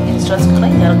akoroni insurance kelai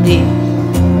nyargi